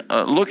answer.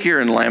 Look here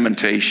in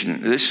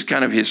Lamentation. This is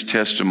kind of his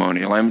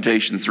testimony.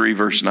 Lamentation 3,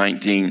 verse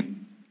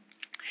 19.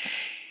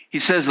 He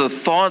says, the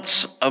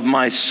thoughts of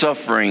my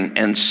suffering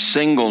and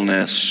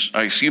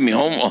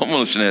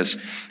homelessness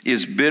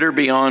is bitter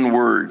beyond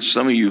words.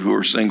 Some of you who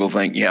are single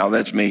think, yeah,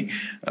 that's me.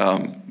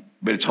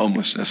 But it's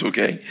homelessness,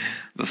 okay?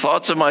 The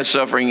thoughts of my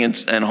suffering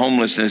and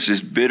homelessness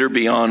is bitter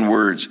beyond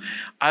words.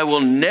 I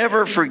will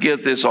never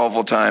forget this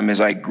awful time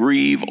as I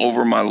grieve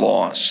over my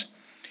loss.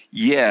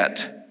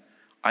 Yet,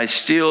 I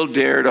still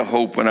dare to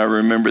hope when I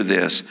remember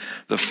this.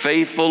 The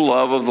faithful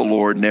love of the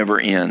Lord never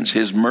ends.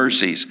 His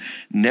mercies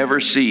never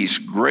cease.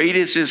 Great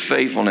is His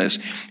faithfulness.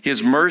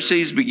 His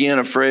mercies begin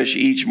afresh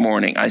each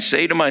morning. I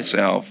say to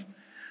myself,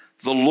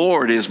 the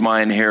Lord is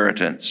my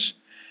inheritance.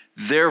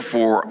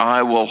 Therefore,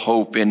 I will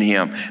hope in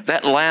Him.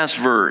 That last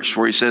verse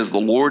where he says, the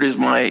Lord is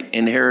my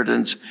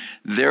inheritance,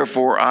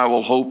 therefore I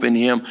will hope in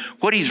Him.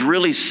 What he's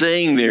really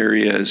saying there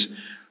is,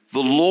 the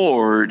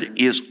Lord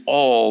is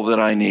all that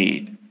I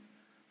need.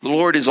 The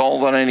Lord is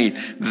all that I need.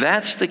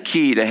 That's the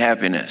key to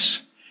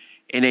happiness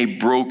in a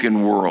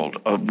broken world,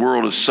 a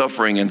world of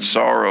suffering and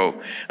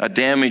sorrow, a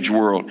damaged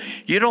world.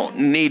 You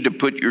don't need to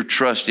put your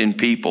trust in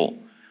people,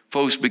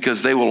 folks,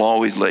 because they will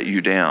always let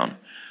you down.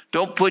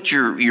 Don't put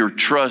your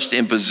trust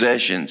in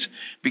possessions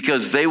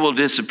because they will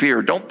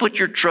disappear. Don't put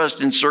your trust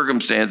in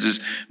circumstances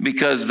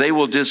because they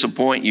will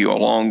disappoint you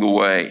along the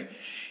way.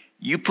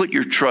 You put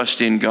your trust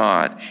in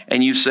God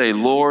and you say,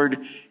 Lord,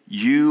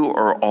 you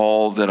are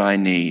all that I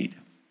need.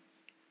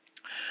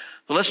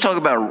 So let's talk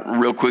about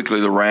real quickly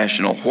the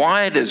rational.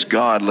 Why does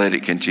God let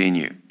it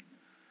continue?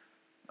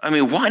 I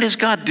mean, why does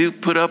God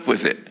put up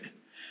with it?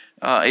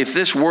 If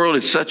this world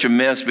is such a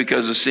mess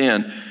because of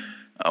sin,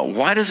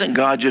 why doesn't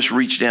God just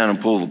reach down and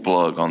pull the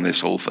plug on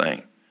this whole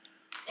thing?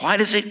 Why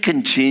does it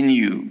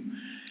continue?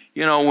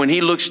 You know, when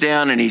he looks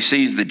down and he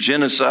sees the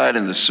genocide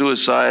and the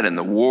suicide and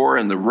the war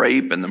and the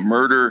rape and the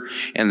murder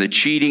and the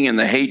cheating and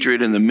the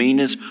hatred and the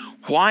meanness,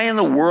 why in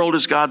the world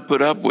does God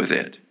put up with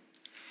it?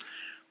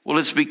 Well,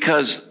 it's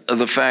because of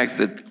the fact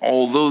that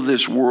although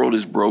this world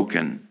is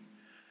broken,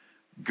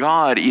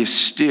 God is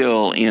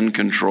still in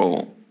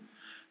control.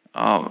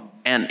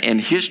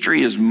 And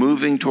history is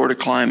moving toward a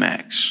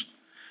climax.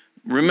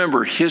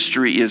 Remember,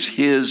 history is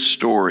his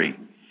story.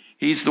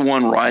 He's the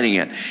one writing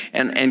it.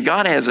 And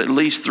God has at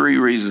least 3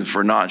 reasons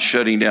for not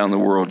shutting down the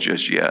world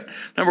just yet.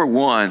 Number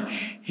one,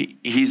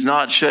 he's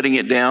not shutting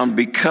it down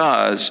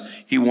because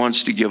he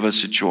wants to give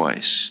us a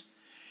choice.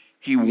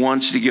 He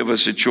wants to give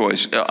us a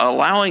choice.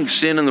 Allowing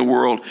sin in the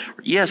world,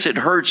 yes, it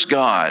hurts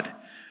God,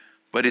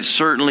 but it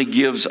certainly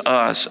gives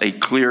us a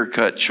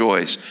clear-cut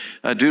choice.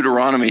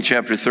 Deuteronomy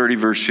chapter 30,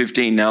 verse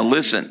 15. Now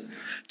listen.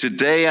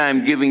 Today I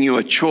am giving you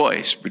a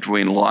choice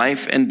between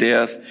life and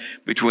death,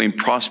 between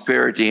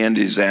prosperity and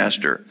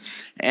disaster.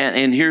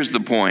 And here's the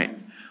point.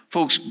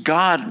 Folks,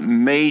 God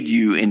made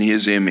you in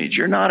his image.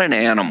 You're not an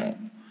animal.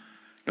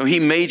 No,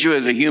 he made you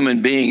as a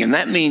human being, and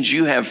that means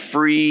you have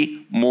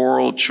free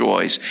moral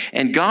choice.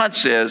 And God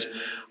says,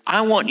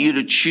 I want you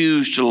to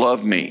choose to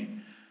love me.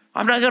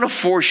 I'm not going to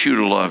force you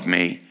to love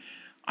me.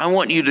 I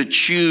want you to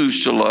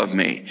choose to love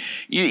me.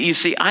 You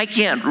see, I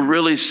can't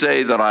really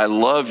say that I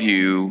love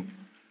you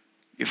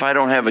if I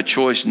don't have a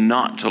choice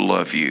not to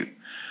love you.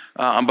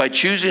 By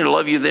choosing to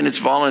love you, then it's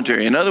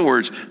voluntary. In other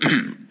words,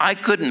 I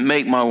couldn't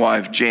make my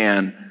wife,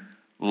 Jan,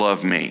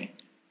 love me.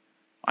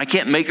 I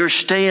can't make her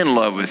stay in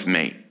love with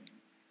me.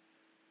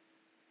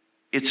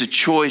 It's a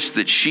choice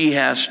that she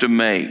has to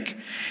make.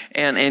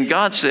 And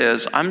God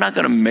says, I'm not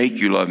going to make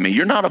you love me.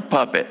 You're not a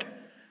puppet.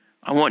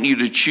 I want you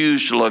to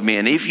choose to love me.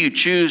 And if you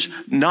choose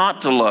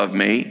not to love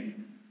me,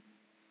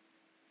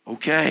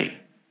 okay.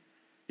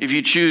 If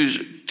you choose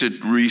to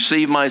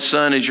receive my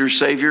son as your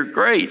Savior,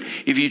 great.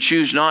 If you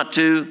choose not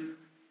to,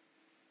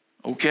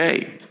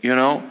 okay. You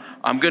know,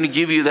 I'm going to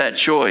give you that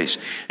choice.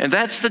 And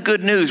that's the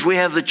good news. We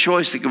have the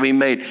choice that can be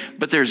made.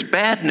 But there's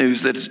bad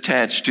news that is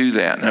attached to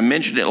that. And I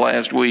mentioned it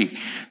last week,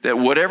 that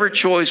whatever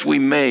choice we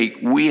make,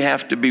 we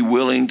have to be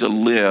willing to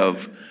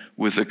live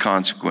with the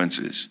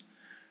consequences.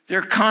 There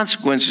are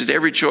consequences to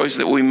every choice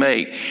that we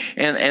make.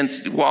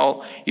 And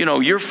while, you know,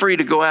 you're free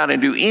to go out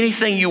and do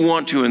anything you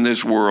want to in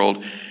this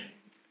world,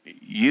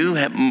 you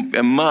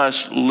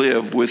must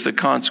live with the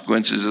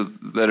consequences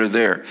that are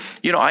there.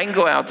 You know, I can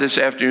go out this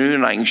afternoon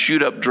and I can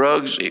shoot up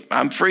drugs.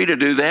 I'm free to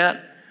do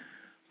that.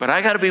 But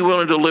I got to be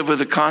willing to live with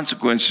the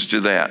consequences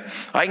to that.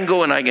 I can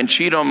go and I can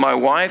cheat on my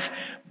wife,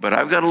 but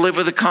I've got to live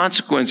with the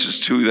consequences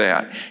to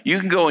that. You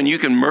can go and you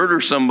can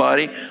murder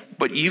somebody,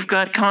 but you've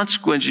got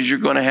consequences you're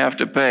going to have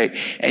to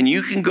pay. And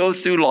you can go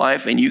through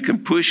life and you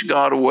can push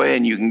God away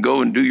and you can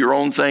go and do your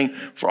own thing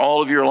for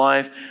all of your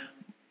life.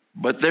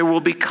 But there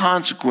will be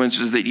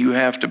consequences that you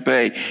have to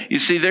pay. You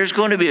see, there's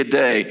going to be a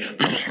day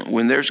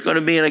when there's going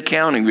to be an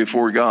accounting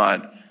before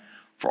God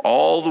for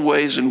all the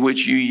ways in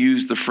which you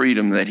use the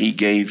freedom that he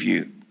gave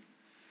you.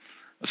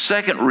 A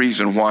second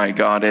reason why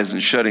God isn't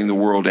shutting the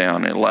world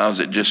down and allows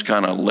it just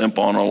kind of limp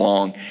on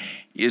along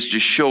is to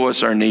show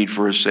us our need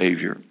for a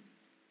Savior.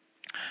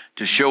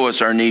 To show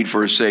us our need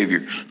for a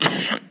Savior.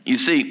 You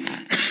see,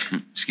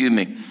 excuse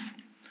me,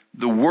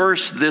 the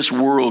worse this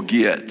world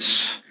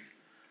gets,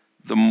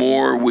 the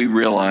more we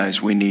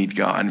realize we need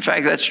God. In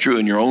fact, that's true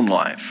in your own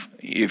life.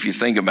 If you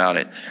think about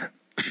it,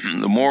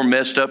 the more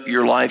messed up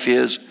your life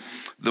is,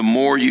 the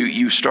more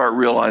you start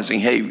realizing,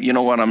 hey, you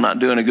know what, I'm not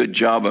doing a good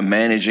job of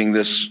managing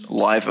this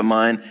life of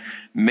mine.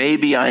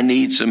 Maybe I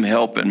need some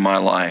help in my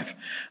life.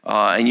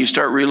 And you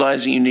start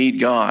realizing you need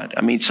God.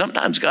 I mean,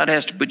 sometimes God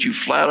has to put you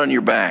flat on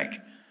your back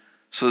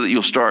so that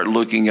you'll start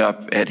looking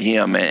up at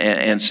him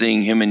and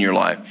seeing him in your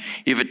life.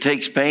 If it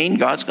takes pain,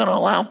 God's going to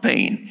allow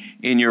pain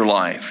in your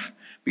life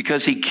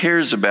because he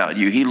cares about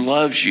you. He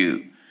loves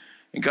you.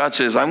 And God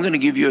says, I'm going to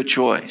give you a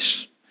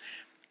choice.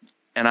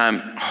 And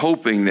I'm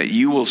hoping that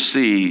you will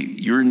see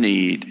your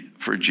need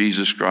for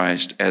Jesus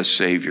Christ as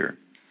Savior.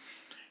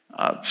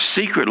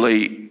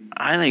 Secretly,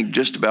 I think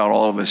just about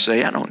all of us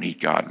say, I don't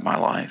need God in my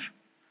life.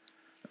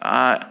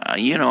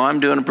 I'm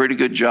doing a pretty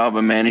good job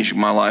of managing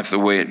my life the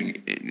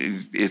way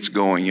it's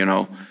going,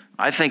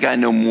 I think I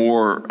know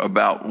more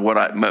about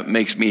what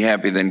makes me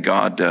happy than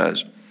God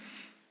does.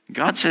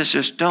 God says,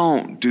 just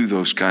don't do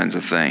those kinds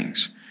of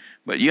things.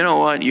 But you know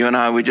what? You and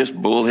I, we just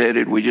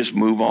bullheaded. We just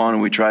move on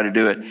and we try to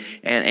do it.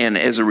 And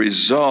as a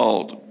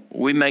result,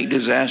 we make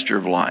disaster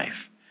of life.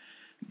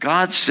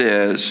 God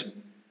says,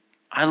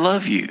 I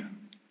love you.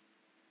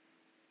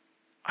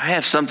 I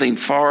have something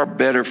far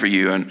better for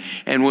you.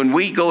 And when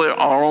we go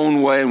our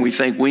own way and we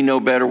think we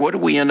know better, what do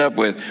we end up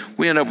with?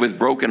 We end up with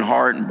broken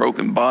heart and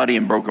broken body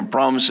and broken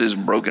promises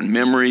and broken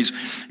memories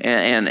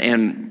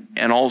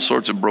and all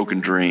sorts of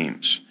broken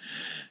dreams.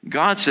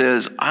 God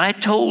says, I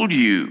told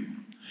you.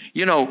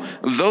 You know,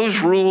 those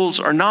rules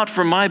are not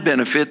for my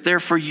benefit,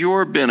 they're for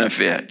your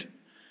benefit.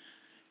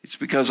 It's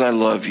because I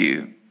love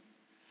you.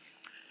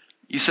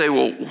 You say,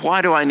 well,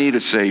 why do I need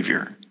a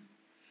Savior?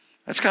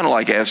 That's kind of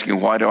like asking,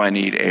 why do I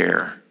need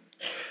air?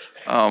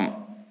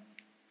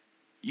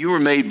 You were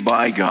made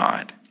by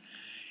God.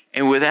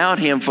 And without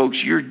Him,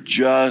 folks, you're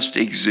just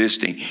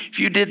existing. If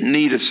you didn't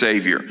need a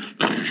Savior,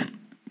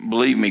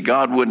 believe me,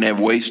 God wouldn't have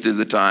wasted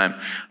the time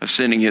of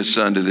sending His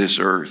Son to this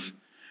earth.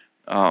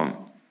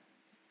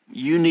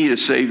 You need a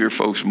Savior,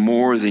 folks,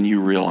 more than you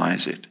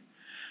realize it.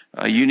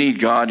 You need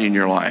God in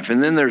your life.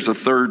 And then there's a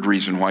third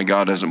reason why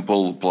God doesn't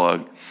pull the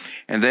plug,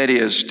 and that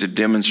is to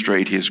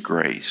demonstrate His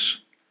grace.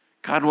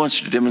 God wants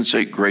to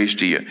demonstrate grace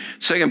to you.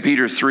 2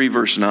 Peter 3,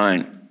 verse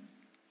 9.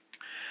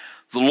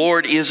 The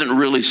Lord isn't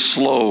really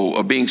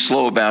being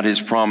slow about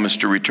His promise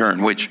to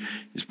return, which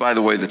is, by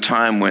the way, the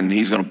time when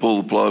He's going to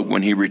pull the plug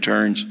when He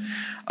returns.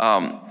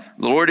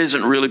 The Lord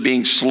isn't really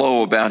being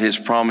slow about His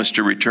promise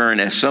to return,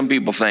 as some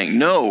people think.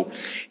 No,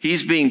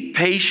 He's being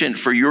patient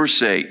for your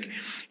sake.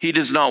 He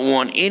does not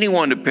want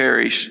anyone to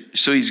perish,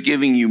 so He's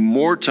giving you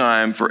more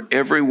time for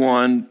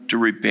everyone to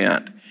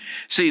repent.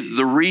 See,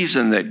 the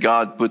reason that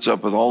God puts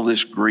up with all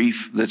this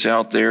grief that's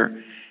out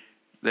there,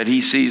 that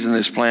He sees in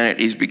this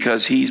planet, is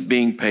because He's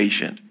being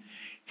patient.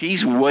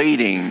 He's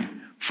waiting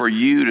for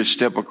you to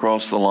step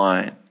across the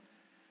line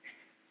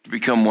to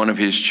become one of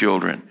His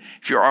children.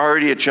 If you're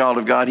already a child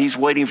of God, He's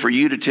waiting for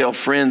you to tell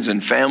friends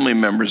and family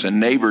members and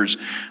neighbors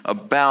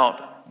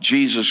about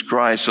Jesus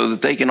Christ so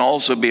that they can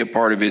also be a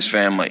part of His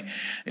family.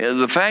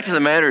 The fact of the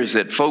matter is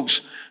that,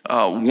 folks,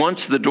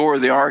 once the door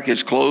of the ark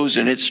is closed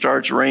and it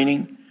starts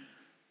raining,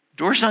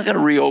 the door's not going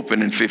to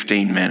reopen in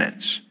 15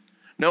 minutes.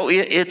 No,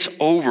 it's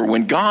over.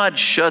 When God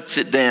shuts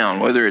it down,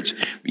 whether it's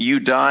you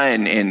die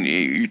and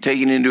you're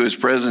taken into His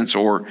presence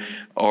or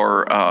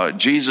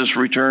Jesus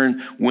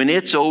return, when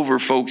it's over,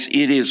 folks,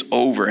 it is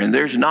over. And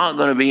there's not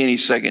going to be any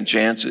second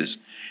chances.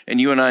 And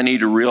you and I need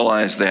to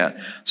realize that.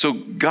 So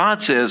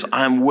God says,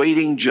 I'm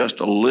waiting just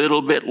a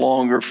little bit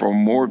longer for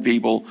more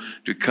people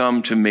to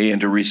come to me and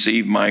to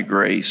receive my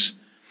grace.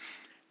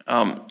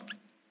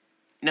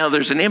 Now,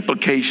 there's an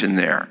implication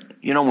there.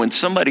 You know, when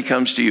somebody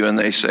comes to you and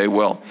they say,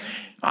 well,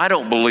 I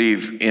don't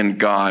believe in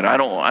God. I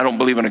don't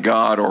believe in a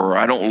God, or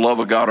I don't love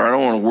a God, or I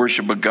don't want to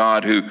worship a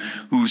God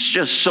who's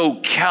just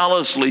so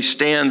callously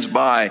stands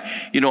by,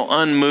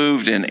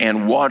 unmoved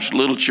and watch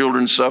little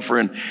children suffer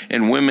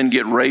and women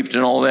get raped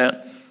and all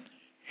that.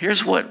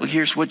 Here's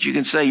what you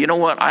can say. You know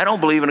what? I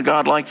don't believe in a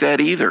God like that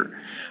either.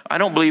 I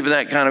don't believe in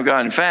that kind of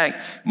God. In fact,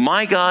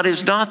 my God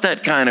is not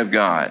that kind of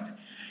God.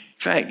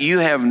 In fact, you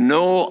have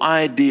no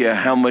idea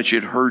how much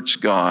it hurts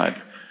God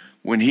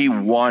when He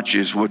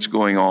watches what's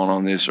going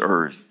on this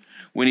earth,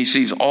 when He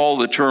sees all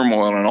the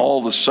turmoil and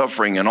all the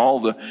suffering and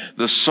all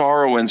the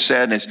sorrow and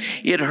sadness.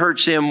 It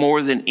hurts Him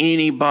more than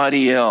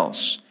anybody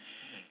else.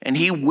 And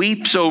He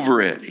weeps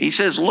over it. He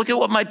says, look at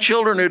what my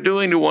children are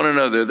doing to one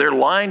another. They're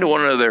lying to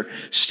one another,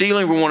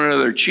 stealing from one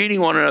another,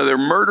 cheating one another,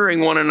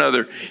 murdering one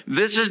another.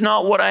 This is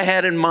not what I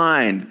had in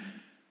mind.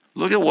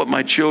 Look at what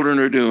my children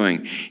are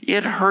doing.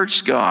 It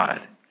hurts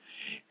God.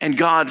 And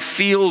God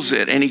feels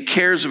it, and He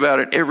cares about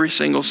it every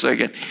single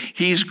second.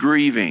 He's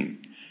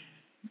grieving.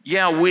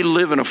 Yeah, we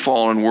live in a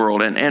fallen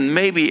world, and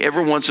maybe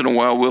every once in a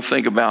while we'll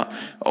think about,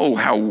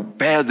 how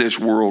bad this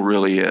world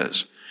really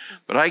is.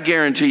 But I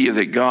guarantee you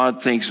that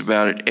God thinks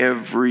about it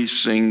every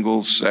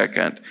single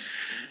second.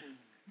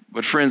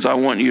 But friends, I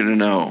want you to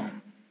know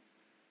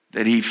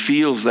that He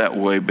feels that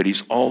way, but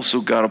He's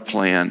also got a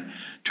plan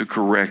to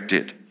correct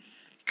it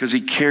because He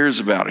cares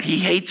about it. He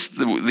hates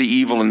the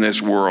evil in this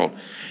world.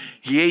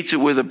 He hates it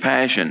with a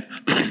passion.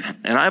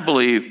 And I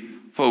believe,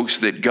 folks,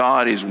 that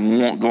God is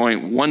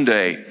one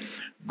day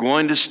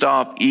going to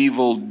stop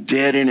evil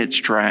dead in its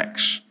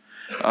tracks.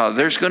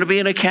 There's going to be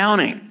an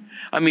accounting.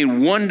 I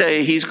mean, one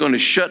day He's going to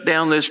shut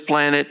down this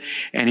planet,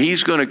 and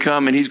He's going to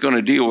come and He's going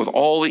to deal with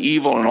all the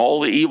evil and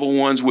all the evil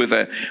ones with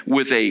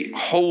a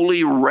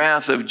holy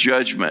wrath of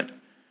judgment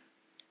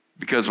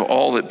because of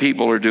all that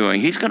people are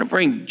doing. He's going to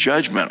bring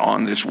judgment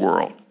on this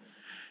world.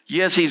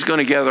 Yes, He's going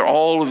to gather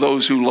all of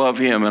those who love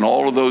Him and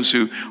all of those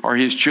who are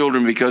His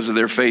children because of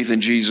their faith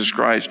in Jesus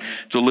Christ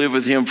to live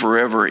with Him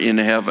forever in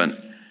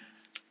heaven.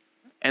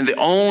 And the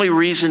only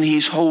reason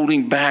He's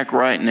holding back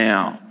right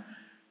now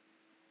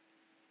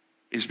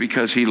is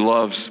because He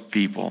loves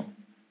people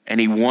and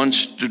He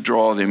wants to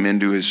draw them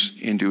into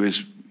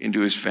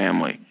his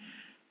family.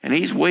 And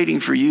he's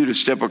waiting for you to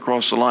step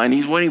across the line.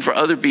 He's waiting for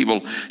other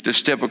people to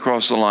step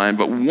across the line.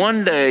 But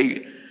one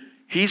day,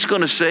 he's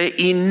going to say,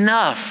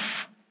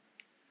 enough.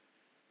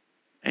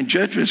 And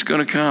judgment's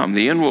going to come.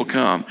 The end will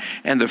come.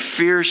 And the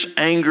fierce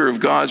anger of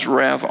God's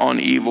wrath on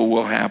evil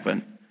will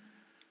happen.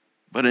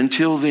 But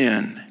until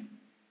then,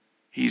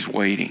 he's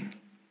waiting.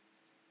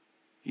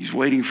 He's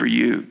waiting for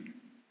you.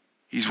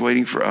 He's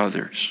waiting for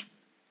others.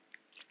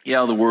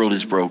 Yeah, the world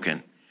is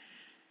broken.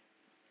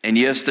 And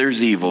yes,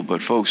 there's evil,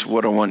 but folks,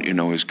 what I want you to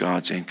know is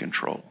God's in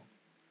control.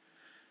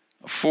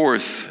 A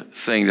fourth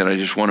thing that I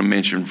just want to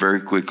mention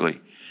very quickly.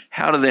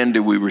 How then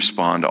do we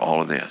respond to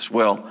all of this?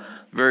 Well,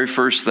 the very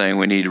first thing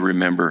we need to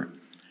remember,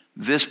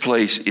 this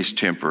place is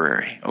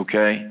temporary,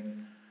 okay?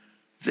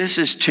 This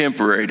is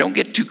temporary. Don't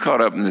get too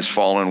caught up in this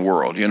fallen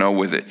world,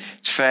 with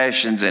its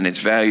fashions and its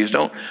values.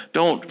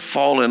 Don't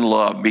fall in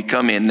love,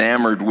 become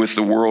enamored with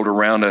the world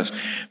around us,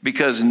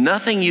 because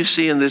nothing you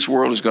see in this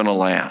world is going to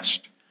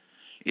last.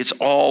 It's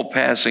all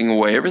passing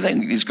away.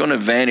 Everything is going to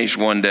vanish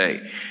one day.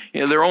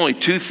 There are only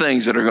two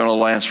things that are going to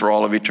last for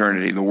all of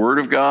eternity: the Word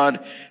of God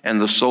and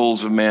the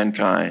souls of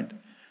mankind.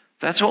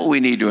 That's what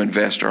we need to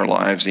invest our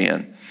lives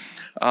in.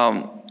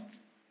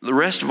 The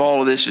rest of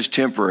all of this is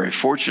temporary.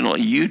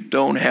 Fortunately, you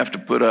don't have to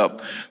put up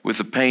with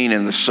the pain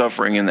and the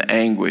suffering and the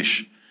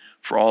anguish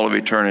for all of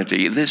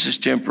eternity. This is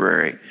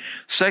temporary.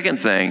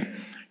 Second thing,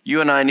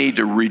 you and I need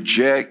to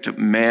reject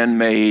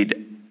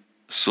man-made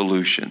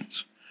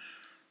solutions.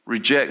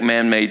 Reject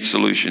man-made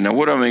solution. Now,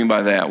 what do I mean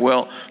by that?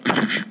 Well,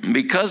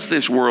 because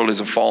this world is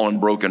a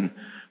fallen, broken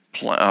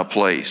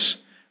place,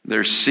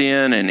 there's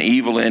sin and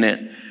evil in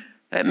it.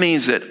 That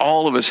means that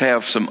all of us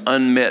have some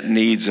unmet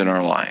needs in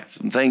our life,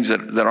 some things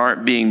that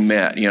aren't being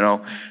met,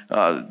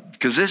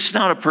 because this is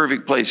not a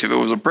perfect place. If it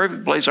was a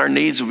perfect place, our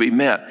needs would be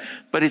met,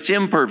 but it's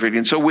imperfect,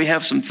 and so we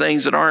have some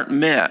things that aren't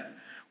met.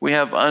 We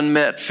have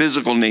unmet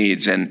physical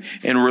needs and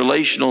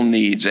relational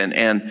needs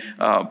and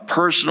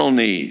personal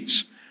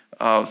needs.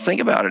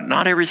 Think about it.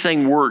 Not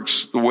everything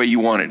works the way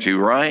you want it to,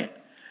 right?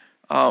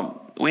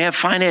 We have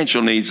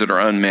financial needs that are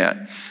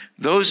unmet.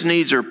 Those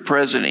needs are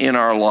present in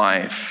our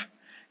life.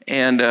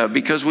 And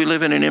because we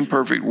live in an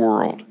imperfect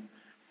world.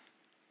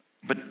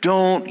 But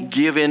don't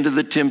give in to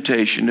the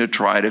temptation to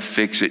try to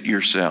fix it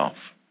yourself.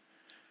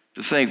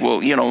 To think,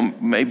 well,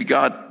 maybe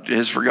God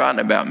has forgotten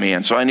about me,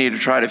 and so I need to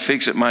try to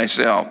fix it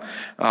myself.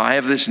 I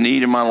have this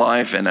need in my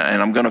life, and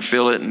I'm going to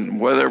fill it, and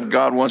whatever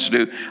God wants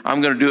to do,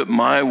 I'm going to do it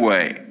my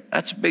way.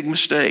 That's a big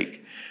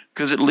mistake,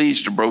 because it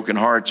leads to broken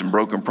hearts and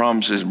broken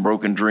promises and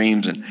broken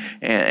dreams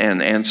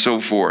and so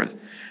forth.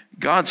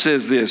 God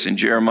says this in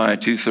Jeremiah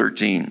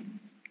 2:13.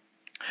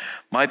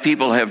 My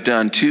people have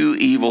done two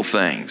evil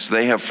things.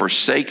 They have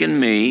forsaken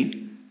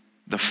me,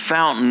 the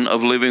fountain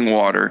of living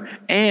water,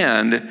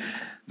 and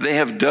they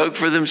have dug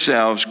for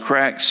themselves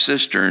cracked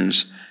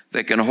cisterns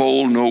that can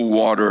hold no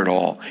water at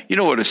all. You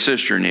know what a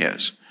cistern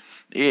is?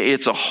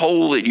 It's a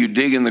hole that you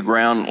dig in the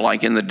ground,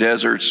 like in the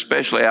desert,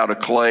 especially out of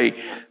clay,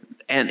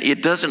 and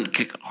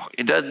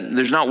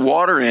there's not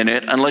water in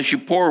it unless you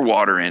pour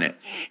water in it.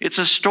 It's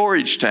a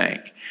storage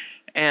tank.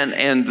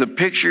 And the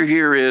picture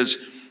here is,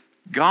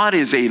 God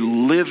is a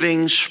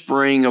living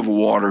spring of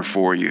water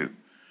for you,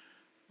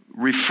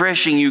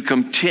 refreshing you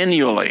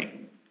continually.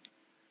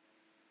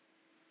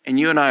 And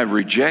you and I have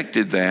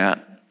rejected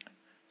that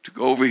to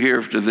go over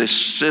here to this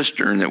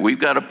cistern that we've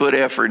got to put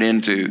effort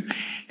into.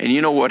 And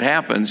you know what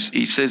happens?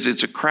 He says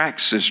it's a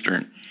cracked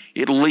cistern.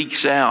 It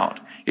leaks out.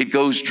 It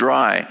goes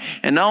dry.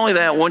 And not only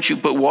that, once you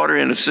put water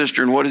in a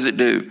cistern, what does it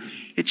do?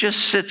 It just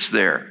sits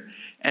there.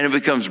 And it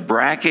becomes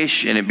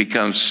brackish, and it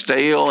becomes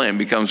stale, and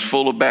it becomes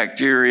full of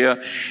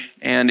bacteria,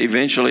 and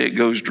eventually it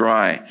goes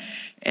dry.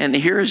 And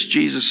here is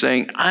Jesus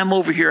saying, I'm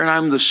over here, and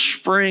I'm the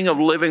spring of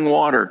living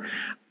water.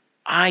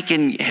 I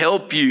can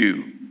help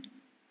you.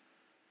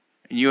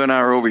 And you and I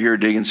are over here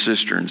digging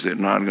cisterns that are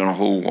not going to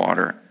hold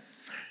water.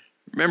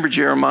 Remember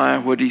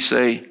Jeremiah, what did he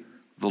say?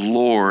 The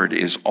Lord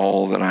is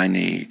all that I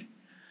need.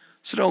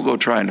 So don't go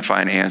trying to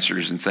find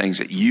answers and things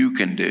that you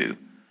can do.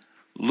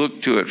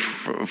 Look to it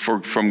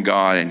from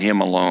God and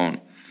Him alone.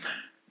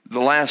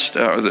 The last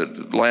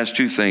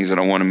two things that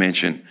I want to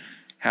mention.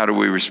 How do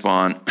we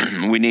respond?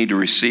 We need to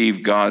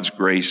receive God's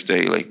grace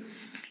daily.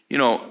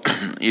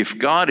 If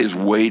God is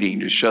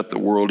waiting to shut the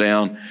world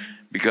down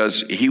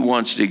because He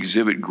wants to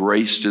exhibit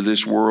grace to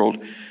this world,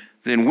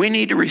 then we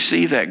need to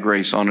receive that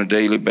grace on a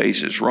daily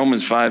basis.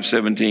 Romans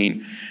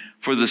 5:17.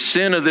 For the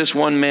sin of this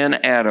one man,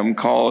 Adam,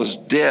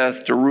 caused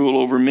death to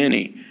rule over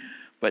many.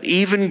 But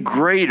even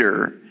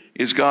greater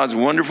is God's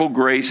wonderful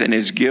grace and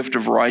His gift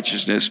of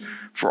righteousness,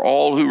 for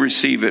all who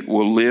receive it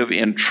will live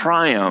in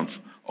triumph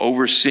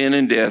over sin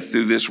and death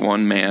through this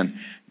one man,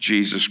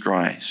 Jesus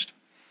Christ.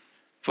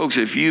 Folks,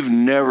 if you've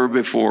never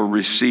before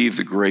received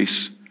the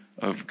grace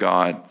of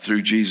God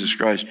through Jesus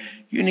Christ,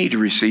 you need to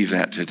receive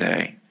that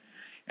today.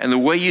 And the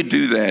way you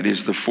do that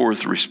is the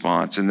fourth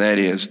response, and that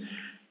is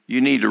you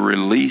need to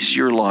release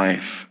your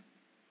life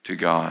to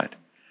God.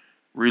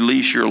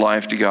 Release your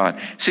life to God.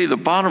 See, the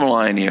bottom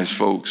line is,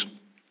 folks,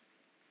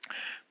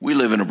 we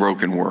live in a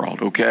broken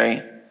world,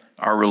 okay?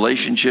 Our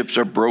relationships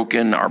are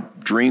broken. Our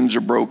dreams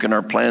are broken.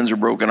 Our plans are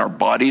broken. Our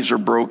bodies are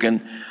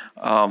broken.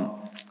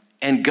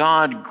 And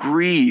God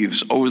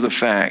grieves over the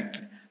fact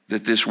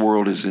that this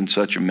world is in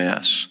such a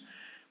mess.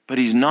 But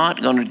He's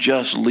not going to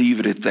just leave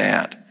it at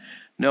that.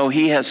 No,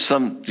 He has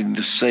something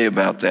to say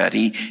about that.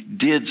 He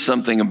did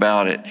something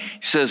about it.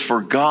 He says,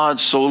 for God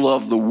so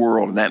loved the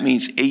world, and that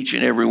means each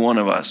and every one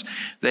of us,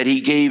 that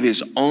He gave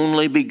His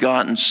only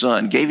begotten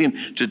Son, gave Him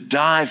to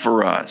die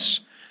for us,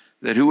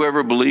 that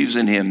whoever believes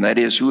in Him, that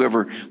is,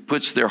 whoever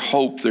puts their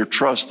hope, their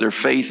trust, their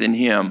faith in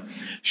Him,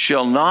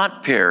 shall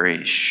not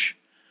perish,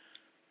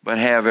 but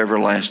have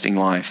everlasting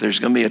life. There's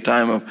going to be a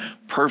time of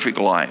perfect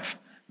life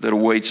that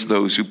awaits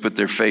those who put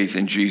their faith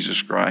in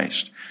Jesus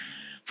Christ.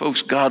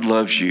 Folks, God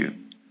loves you.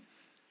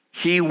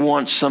 He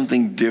wants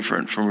something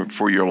different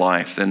for your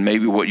life than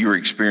maybe what you're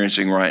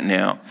experiencing right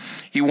now.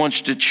 He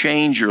wants to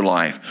change your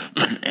life.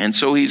 And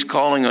so He's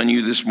calling on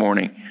you this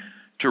morning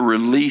to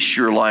release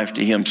your life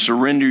to Him,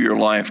 surrender your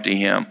life to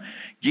Him.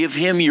 Give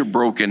Him your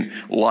broken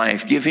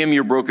life. Give Him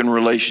your broken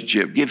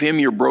relationship. Give Him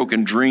your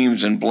broken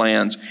dreams and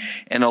plans,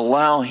 and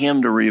allow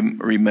Him to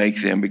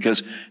remake them,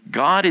 because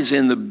God is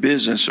in the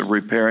business of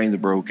repairing the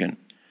broken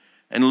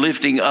and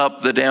lifting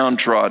up the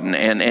downtrodden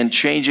and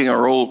changing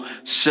our old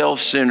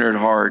self-centered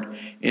heart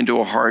into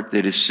a heart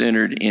that is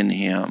centered in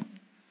Him.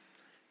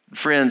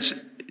 Friends,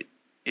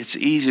 it's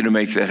easy to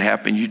make that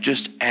happen. You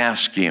just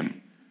ask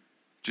Him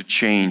to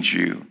change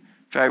you.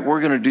 In fact, we're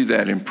going to do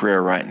that in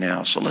prayer right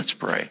now, so let's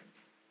pray.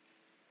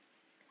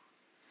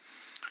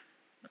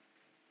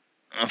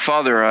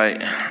 Father,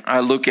 I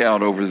look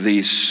out over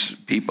these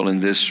people in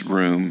this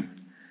room.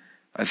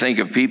 I think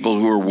of people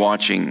who are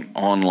watching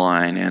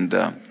online, and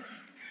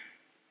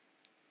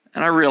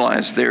I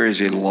realize there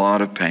is a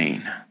lot of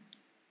pain.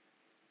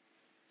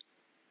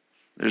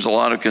 There's a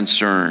lot of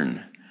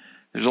concern.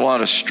 There's a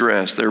lot of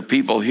stress. There are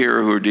people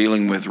here who are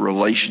dealing with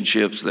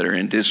relationships that are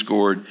in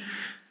discord.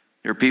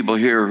 There are people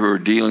here who are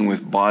dealing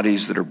with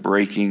bodies that are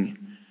breaking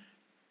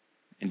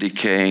and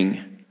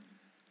decaying.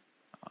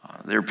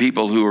 There are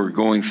people who are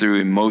going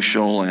through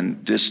emotional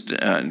and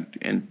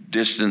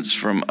distance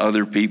from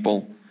other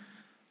people.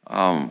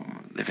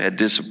 They've had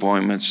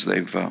disappointments.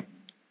 Maybe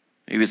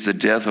it's the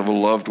death of a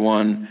loved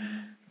one.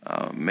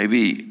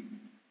 Maybe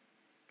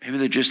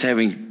they're just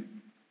having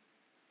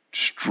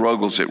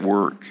struggles at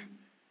work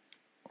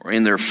or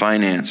in their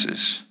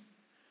finances.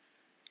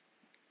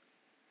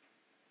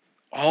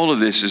 All of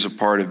this is a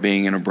part of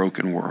being in a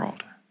broken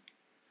world.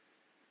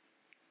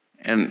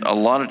 And a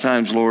lot of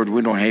times, Lord,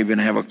 we don't even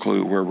have a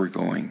clue where we're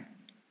going.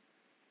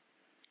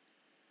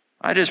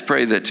 I just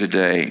pray that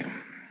today,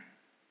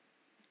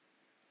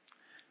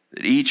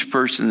 that each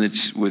person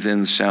that's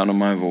within the sound of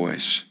my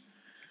voice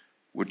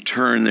would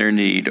turn their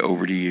need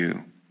over to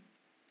you.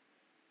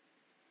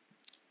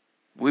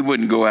 We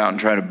wouldn't go out and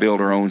try to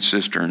build our own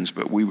cisterns,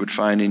 but we would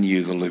find in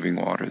you the living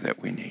water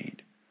that we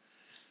need.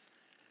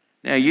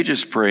 Now, you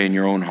just pray in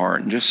your own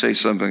heart and just say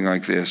something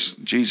like this: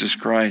 Jesus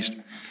Christ,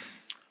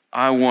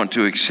 I want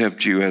to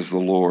accept you as the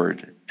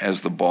Lord,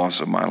 as the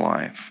boss of my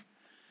life.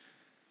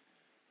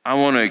 I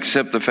want to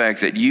accept the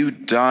fact that you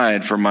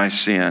died for my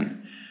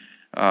sin,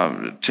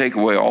 to take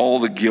away all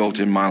the guilt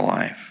in my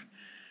life.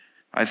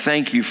 I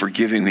thank you for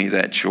giving me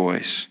that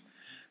choice.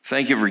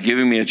 Thank you for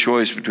giving me a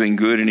choice between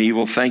good and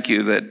evil. Thank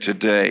you that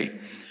today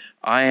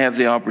I have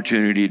the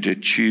opportunity to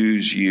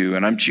choose you,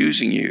 and I'm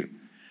choosing you.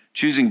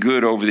 Choosing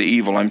good over the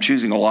evil. I'm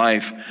choosing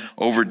life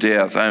over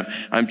death.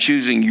 I'm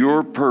choosing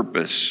your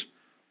purpose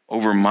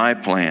over my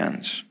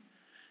plans.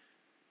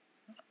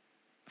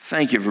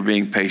 Thank you for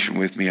being patient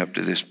with me up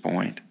to this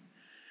point.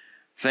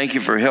 Thank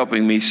you for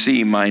helping me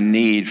see my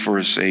need for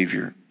a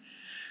Savior.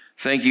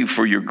 Thank you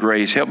for your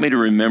grace. Help me to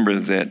remember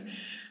that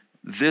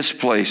this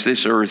place,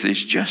 this earth,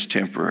 is just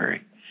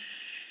temporary,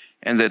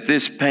 and that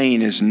this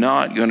pain is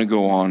not going to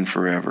go on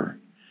forever.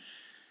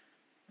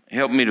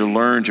 Help me to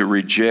learn to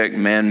reject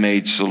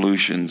man-made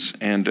solutions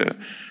and to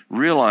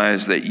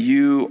realize that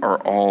you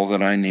are all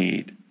that I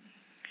need.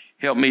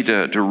 Help me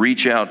to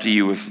reach out to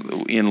you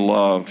in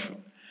love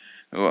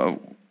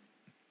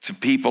to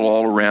people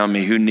all around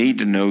me who need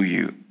to know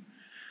you.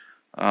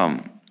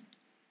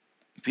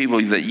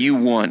 People that you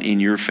want in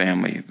your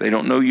family. They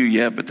don't know you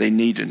yet, but they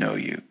need to know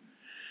you.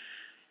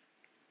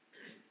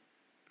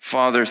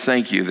 Father,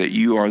 thank you that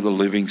you are the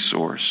living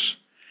source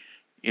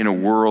in a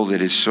world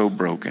that is so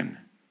broken.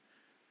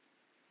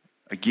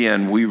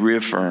 Again, we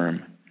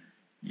reaffirm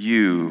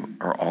you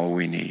are all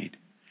we need.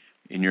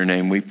 In your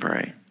name we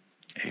pray.